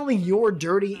smelling your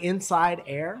dirty inside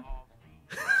air.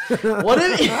 What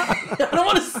if I don't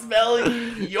want to smell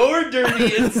your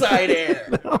dirty inside air.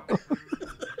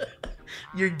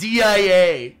 Your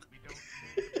DIA.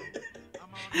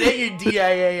 Get your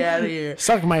DIA out of here.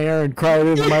 Suck my air and cry it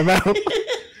into my mouth.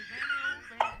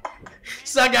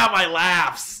 Suck out my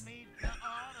laughs.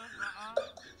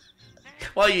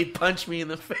 While you punch me in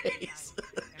the face.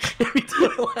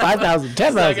 5,000,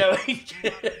 10,000. Suck out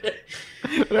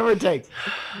my- Whatever it takes.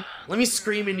 Let me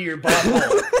scream into your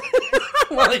butthole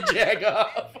while I jack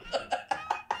off.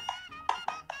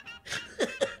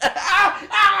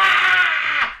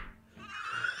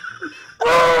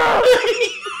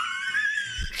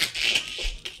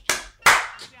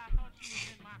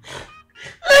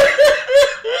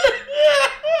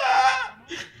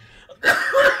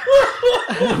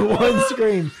 One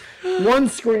scream. One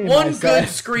scream. I One said. good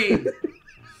scream.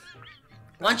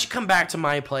 Why don't you come back to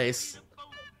my place?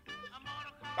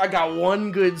 I got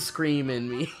one good scream in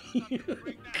me.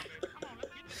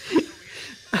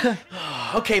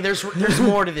 Okay, there's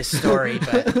more to this story,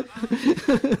 but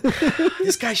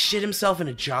this guy shit himself in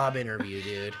a job interview,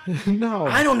 dude. No.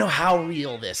 I don't know how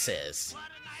real this is.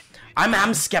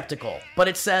 I'm skeptical, but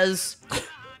it says,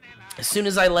 as soon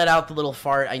as I let out the little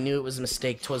fart, I knew it was a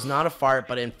mistake. 'Twas not a fart,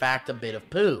 but in fact a bit of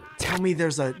poo. Tell me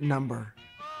there's a number.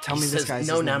 Tell me He this says guy's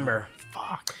no his number.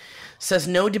 Fuck. Says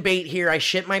no debate here. I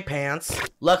shit my pants.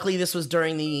 Luckily, this was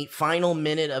during the final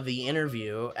minute of the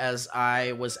interview, as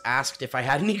I was asked if I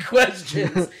had any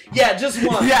questions. Yeah, just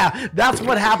one. Yeah, that's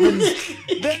what happens.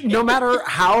 No matter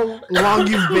how long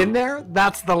you've been there,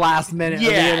 that's the last minute of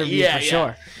the interview for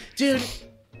sure. Dude,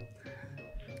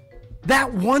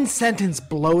 That one sentence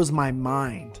blows my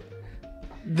mind.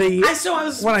 I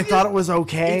was When I thought it was it's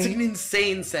okay. an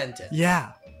insane sentence.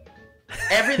 Yeah.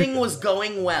 Everything was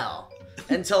going well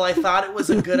until I thought it was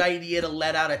a good idea to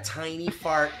let out a tiny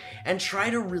fart and try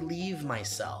to relieve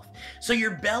myself. So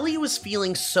your belly was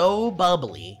feeling so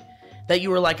bubbly that you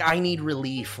were like, I need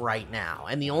relief right now.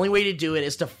 And the only way to do it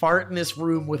is to fart in this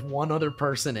room with one other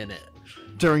person in it.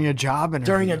 During a job interview.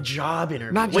 During a job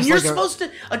interview. Not when just you're like supposed to,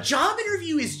 a job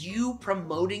interview is you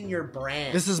promoting your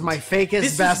brand. This is my fakest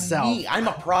This best is self. me. I'm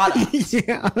a product.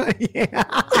 Yeah.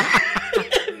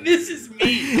 This is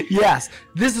me. Yes.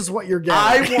 This is what you're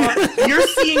getting. You're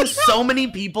seeing so many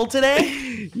people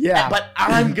today. Yeah. But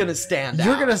I'm gonna stand out.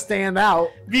 You're gonna stand out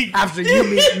after you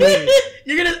meet me.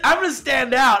 I'm gonna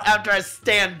stand out after I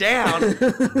stand down.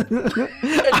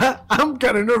 I'm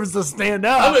kind of nervous to stand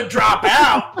up. I'm gonna drop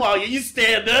out while you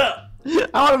stand up. I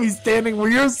want to be standing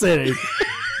where you're sitting.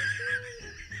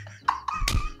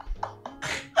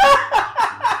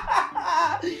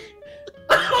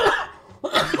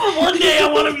 One day I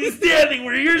want to be standing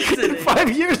where you're sitting.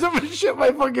 5 years, I'm gonna shit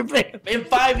my fucking pants. In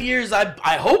 5 years, I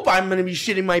hope I'm gonna be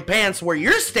shitting my pants where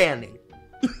you're standing.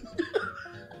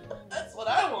 That's what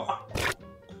I want.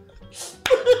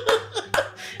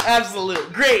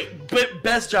 Absolute. Great. But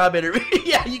best job interview.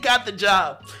 Yeah, you got the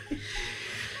job.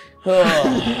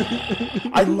 Oh.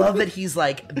 I love that he's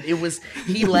like,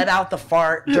 he let out the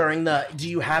fart during the, do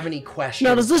you have any questions?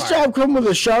 Now, does this part. job come with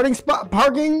a sharding spot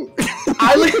parking?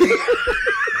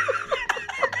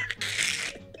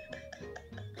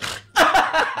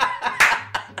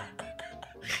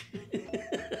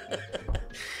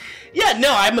 Yeah,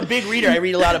 no, I'm a big reader. I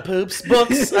read a lot of books.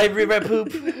 I read my poop.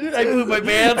 I poop my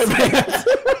pants.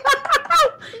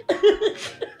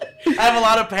 I have a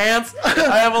lot of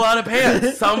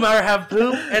pants. Some have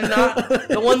poop and not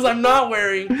the ones I'm not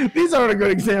wearing. These aren't a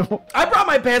good example. I brought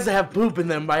my pants that have poop in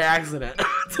them by accident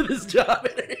to this job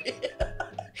interview.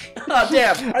 Oh,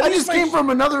 damn. I just came from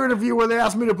another interview where they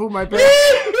asked me to poop my pants.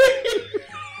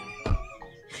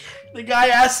 The guy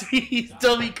asked me, he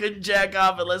told me he couldn't jack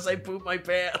off unless I poop my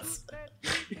pants.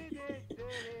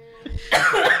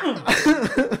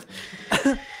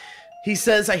 He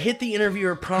says, I hit the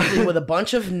interviewer promptly with a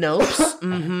bunch of notes,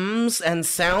 mm-hms, and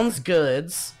sounds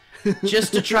goods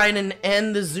just to try and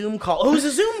end the Zoom call. Oh, it was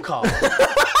a Zoom call.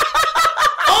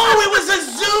 Oh, it was a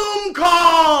Zoom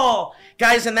call,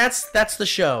 guys, and that's the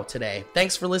show today.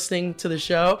 Thanks for listening to the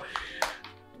show.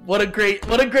 What a great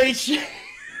show.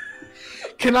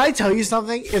 Can I tell you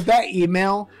something? If that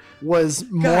email was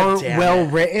more damn well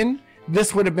it. written,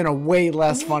 this would have been a way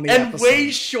less funny And episode. way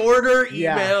shorter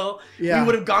Yeah. email. Yeah. We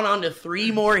would have gone on to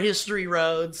 3 more history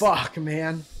roads. Fuck,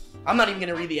 man. I'm not even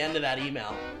gonna read the end of that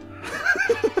email.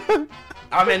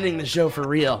 I'm ending the show for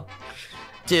real.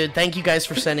 Dude, thank you guys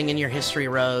for sending in your history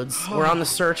roads. We're on the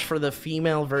search for the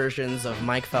female versions of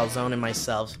Mike Falzone and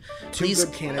myself. Two Please,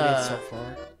 good candidates so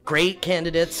far. great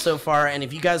candidates so far, and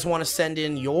if you guys want to send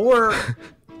in your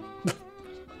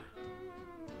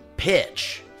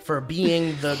pitch for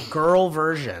being the girl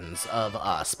versions of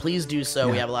us, please do so.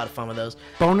 We have a lot of fun with those.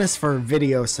 Bonus for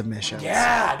video submissions.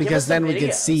 Yeah, give because us the then we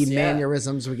could see videos, yeah.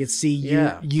 mannerisms. We could see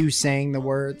Yeah. you saying the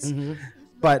words.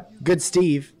 But good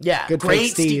Steve. Yeah, good great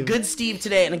fake Steve. Good Steve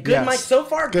today, and a good Yes. Mike so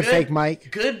far. Good fake Mike.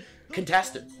 Good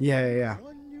contestant. Yeah.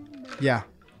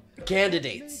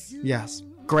 Candidates. Yes.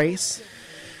 Grace.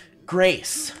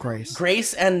 Grace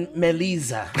and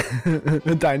Melissa.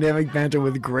 Dynamic banter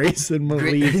with Grace and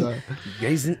Melissa.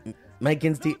 Grace and Mike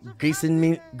and Steve. Grace and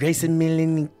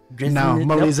Melissa. No,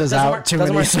 Melissa's out. Too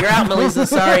many. You're out, Melissa.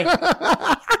 Sorry.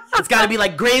 It's gotta be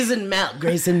like Grace and Mel.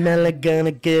 Grace and Mel are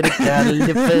gonna get a bottle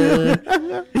of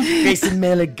fun. Grace and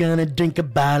Mel are gonna drink a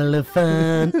bottle of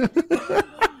fun.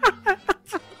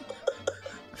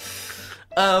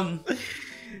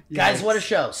 Guys, what a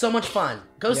show. So much fun.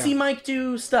 Go see Mike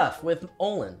do stuff with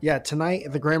Olin. Yeah, tonight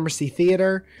at the Gramercy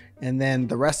Theater, and then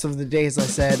the rest of the days I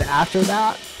said after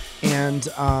that. And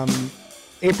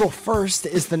April 1st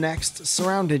is the next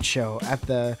Surrounded show at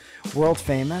the world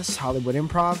famous Hollywood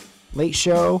Improv, late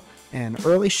show and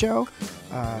early show.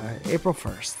 April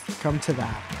 1st. Come to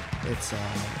that. It's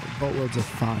boatloads of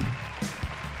fun.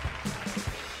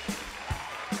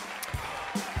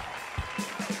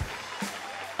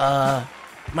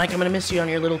 Mike, I'm gonna miss you on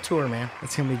your little tour, man.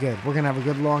 It's gonna be good. We're gonna have a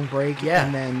good long break. Yeah.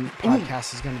 And then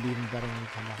podcast is gonna be even better when we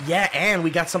come back. Yeah, and we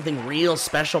got something real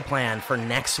special planned for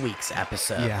next week's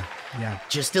episode. Yeah.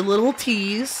 Just a little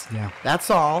tease. Yeah. That's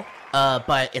all.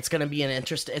 But it's gonna be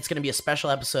it's gonna be a special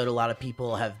episode. A lot of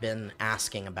people have been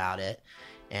asking about it.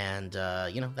 And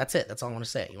that's it. That's all I want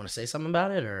to say. You want to say something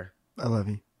about it, or? I love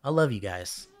you. I love you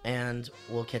guys. And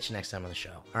we'll catch you next time on the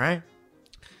show. All right?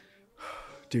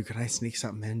 Dude, could I sneak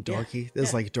something in? Dorky? This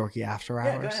is like Dorky After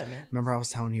Hours. Yeah, go ahead, man. Remember I was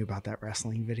telling you about that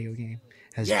wrestling video game?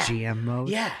 Has Yeah. GM mode?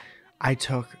 Yeah. I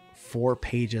took 4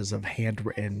 pages of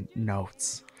handwritten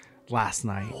notes last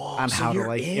night on so how to you're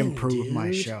like in, improve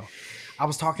my dude. show. I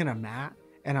was talking to Matt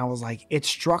and I was like, it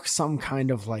struck some kind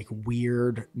of like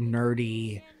weird,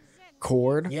 nerdy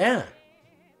chord. Yeah.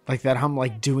 Like that I'm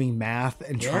like doing math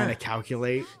and trying Yeah. to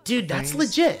calculate. Dude, that's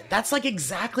things. legit. That's like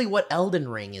exactly what Elden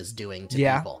Ring is doing to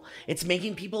Yeah. people. It's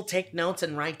making people take notes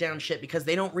and write down shit because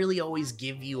they don't really always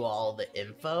give you all the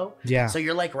info. Yeah. So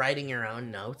you're like writing your own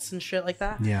notes and shit like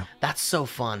that. Yeah. That's so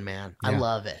fun, man. I Yeah.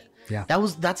 love it. Yeah.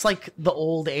 That's like the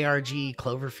old ARG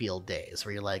Cloverfield days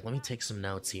where you're like, let me take some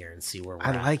notes here and see where we're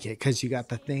I at. like it because you got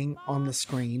the thing on the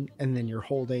screen and then you're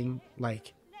holding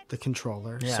like the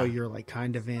controller. Yeah. So you're like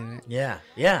kind of in it. Yeah.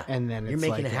 Yeah. And then you're it's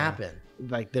making like, it happen.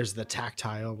 Like there's the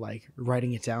tactile, like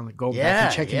writing it down, like go back Yeah.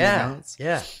 and checking Yeah. your notes.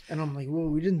 Yeah. And I'm like, well,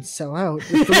 we didn't sell out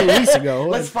 3 weeks ago.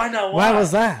 Let's Like, find out why why.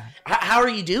 was that? How are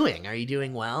you doing? Are you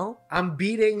doing well? I'm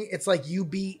beating. It's like you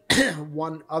beat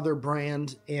one other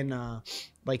brand in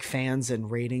like fans and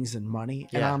ratings and money,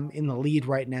 and Yeah. I'm in the lead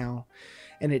right now.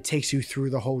 And it takes you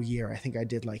through the whole year. I think I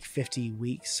did like 40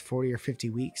 or 50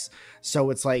 weeks. So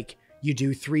it's like you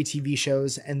do 3 TV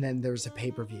shows and then there's a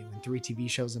pay-per-view, and 3 TV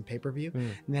shows and pay-per-view.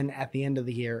 And then at the end of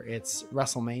the year, it's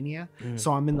WrestleMania.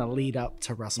 So I'm in the lead up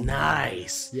to WrestleMania.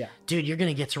 Nice. Yeah. Dude, you're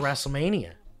going to get to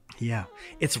WrestleMania. Yeah.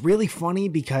 It's really funny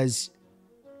because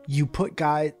you put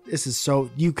guys, this is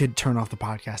so, you could turn off the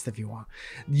podcast if you want.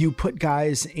 You put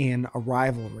guys in a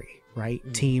rivalry, right?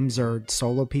 Teams or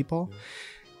solo people.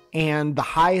 And the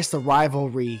highest a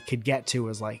rivalry could get to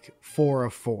is like 4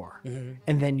 of 4.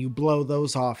 And then you blow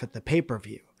those off at the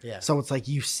pay-per-view. Yeah. So it's like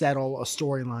you settle a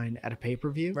storyline at a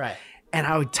pay-per-view. Right. And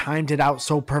I would timed it out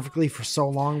so perfectly for so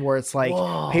long where it's like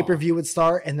Whoa. pay-per-view would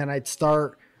start and then I'd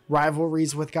start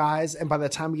rivalries with guys, and by the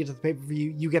time we get to the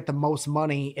pay-per-view you get the most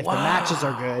money if the matches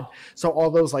are good. So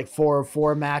all those like 4 of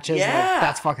 4 matches, like, Yeah.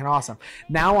 that's fucking awesome.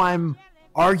 Now I'm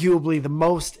arguably the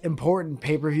most important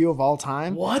pay-per-view of all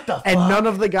time. What the fuck? And none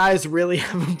of the guys really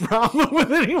have a problem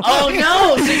with it anymore. Oh,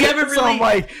 no. So you haven't So I'm really-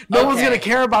 like, no one's Okay. gonna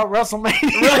care about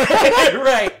WrestleMania.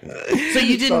 right. So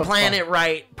you didn't So plan fun. it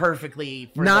right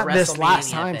perfectly for Not the this last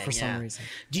WrestleMania time thing, for some yeah. reason.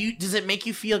 Does it make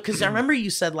you feel, because I remember you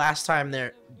said last time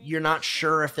you're not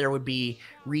sure if there would be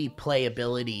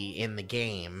replayability in the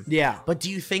game. Yeah. But do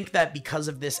you think that because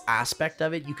of this aspect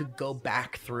of it, you could go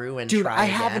back through and Dude, try I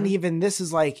again? haven't even. This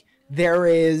is like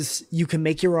you can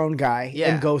make your own guy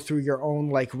Yeah. and go through your own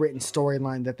like written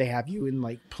storyline that they have you and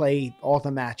like play all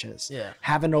the matches. Yeah.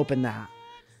 Haven't opened that.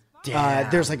 Damn.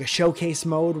 There's like a showcase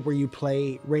mode where you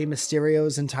play Rey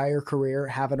Mysterio's entire career.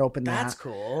 Haven't opened that. That's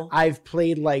cool. I've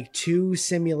played like 2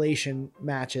 simulation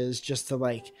matches just to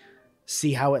like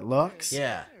see how it looks.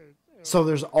 Yeah. So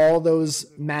there's all those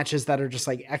matches that are just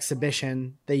like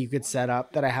exhibition that you could set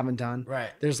up that I haven't done. Right.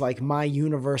 There's like my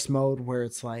universe mode where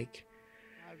it's like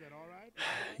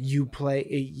you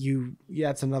play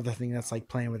that's another thing that's like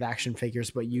playing with action figures,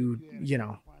 but you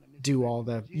know,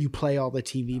 you play all the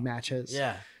TV matches.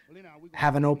 Yeah.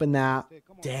 Haven't opened that.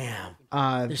 Damn.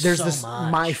 There's so this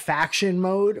much. my faction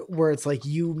mode where it's like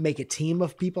you make a team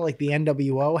of people like the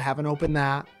NWO. Haven't opened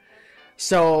that.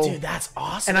 So Dude, that's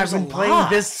awesome. and I've There's been a playing lot.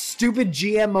 this stupid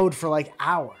GM mode for like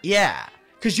hours. Yeah.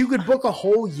 Because you could book a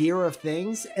whole year of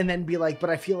things and then be like, but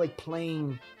I feel like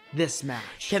playing this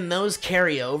match. Can those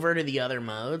carry over to the other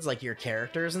modes, like your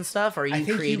characters and stuff? Or are you I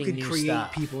think creating you could new create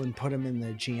stuff? people and put them in the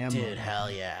GM Dude, mode.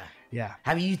 hell yeah. Yeah.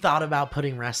 Have you thought about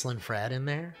putting Wrestling Fred in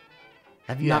there?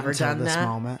 Have you Not ever until done this that?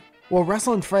 moment. Well,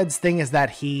 Wrestling Fred's thing is that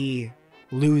he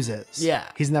loses. Yeah.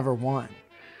 He's never won.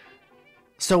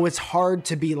 So it's hard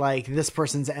to be like, this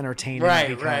person's entertaining Right,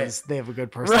 because they have a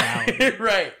good personality. Right,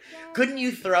 right. Couldn't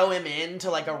you throw him into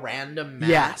like a random match?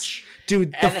 Yes.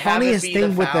 Dude, the and have it funniest be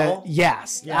thing the with foul?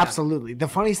 yes, Yeah. absolutely. The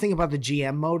funniest thing about the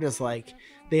GM mode is like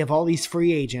they have all these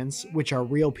free agents, which are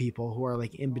real people who are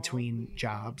like in between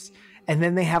jobs. And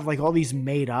then they have like all these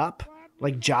made up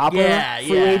like jobber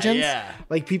free agents. Yeah.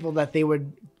 Like people that they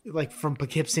would like from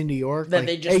Poughkeepsie, New York. That like,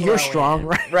 they just hey, you're throw strong, in.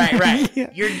 right? Right, right. Yeah.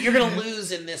 You're gonna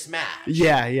lose in this match.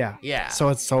 Yeah, yeah. Yeah. So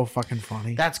it's so fucking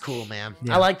funny. That's cool, man.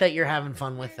 Yeah. I like that you're having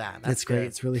fun with that. That's It's great. good.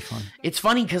 It's really fun. It's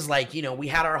funny because, like, you know, we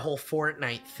had our whole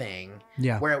Fortnite thing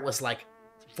Yeah. where it was like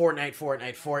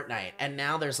Fortnite. And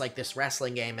now there's like this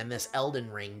wrestling game and this Elden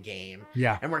Ring game.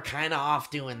 Yeah. And we're kind of off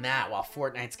doing that while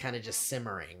Fortnite's kind of just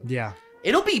simmering. Yeah.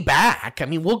 It'll be back. I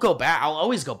mean, we'll go back. I'll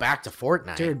always go back to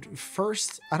Fortnite. Dude,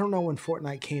 first, I don't know when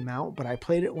Fortnite came out, but I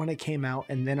played it when it came out,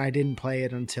 and then I didn't play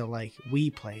it until like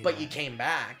we played But it. you came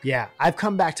back. Yeah, I've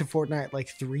come back to Fortnite like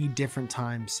 3 different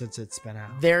times since it's been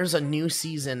out. There's a new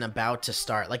season about to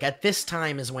start. Like at this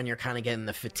time is when you're kind of getting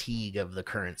the fatigue of the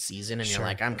current season, and Sure. you're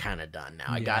like, I'm kind of done now.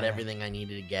 I got Yeah. everything I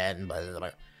needed to get, and blah, blah, blah.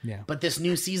 Yeah. But this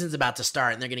new season's about to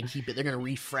start, and they're gonna keep it. They're gonna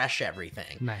refresh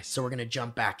everything. Nice. So we're gonna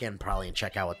jump back in probably and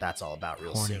check out what that's all about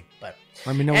real Horny. soon. But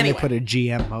Let me know Anyway. when they put a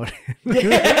GM mode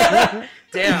in.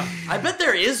 damn, I bet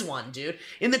there is one, dude.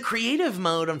 In the creative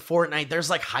mode on Fortnite,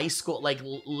 there's like high school, like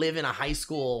live in a high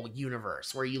school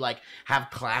universe where you like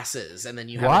have classes and then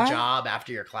you have What? a job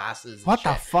after your classes. and What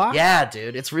the shit. fuck? Yeah,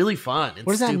 dude, it's really fun. It's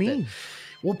What does that stupid. mean?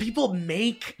 Well, people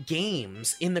make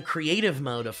games in the creative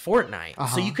mode of Fortnite. So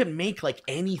Uh-huh. you can make like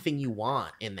anything you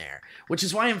want in there, which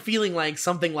is why I'm feeling like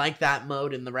something like that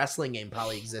mode in the wrestling game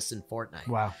probably exists in Fortnite.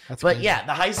 Wow. That's But crazy. yeah,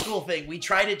 the high school thing, we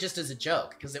tried it just as a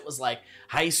joke because it was like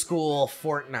high school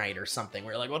Fortnite or something.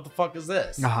 We were like, what the fuck is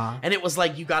this? Uh-huh. And it was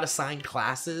like you got assigned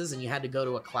classes and you had to go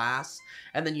to a class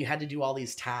and then you had to do all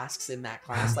these tasks in that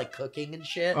class, like cooking and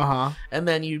shit. Uh-huh. And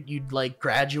then you'd like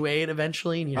graduate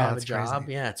eventually and you'd Oh, have a that's job.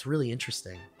 crazy. Yeah, it's really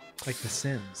interesting. Like The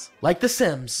Sims. Like The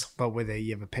Sims. But with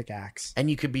you have a pickaxe.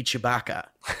 And you could be Chewbacca.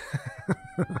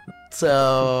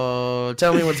 So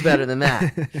tell me what's better than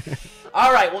that.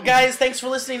 All right, well, guys, thanks for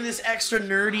listening to this extra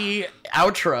nerdy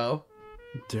outro.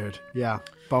 Dude. Yeah.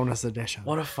 Bonus edition.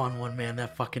 What a fun one, man,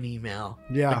 that fucking email.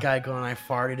 Yeah. The guy going, I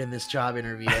farted in this job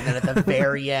interview. And then at the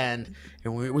very end, it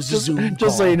was a Just, Zoom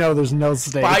just so call. you know, there's no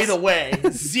stakes. By the way,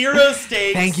 0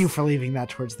 stakes. Thank you for leaving that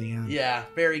towards the end. Yeah,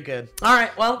 very good. All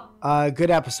right, well,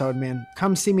 Good episode, man.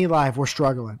 Come see me live. We're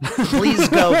struggling. please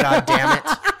go,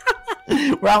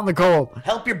 goddammit. We're out in the cold.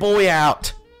 Help your boy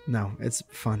out. No, it's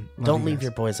fun. Love Don't you leave guys.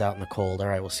 your boys out in the cold. All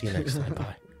right, we'll see you next time.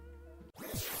 Bye.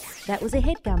 That was a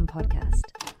headgum podcast.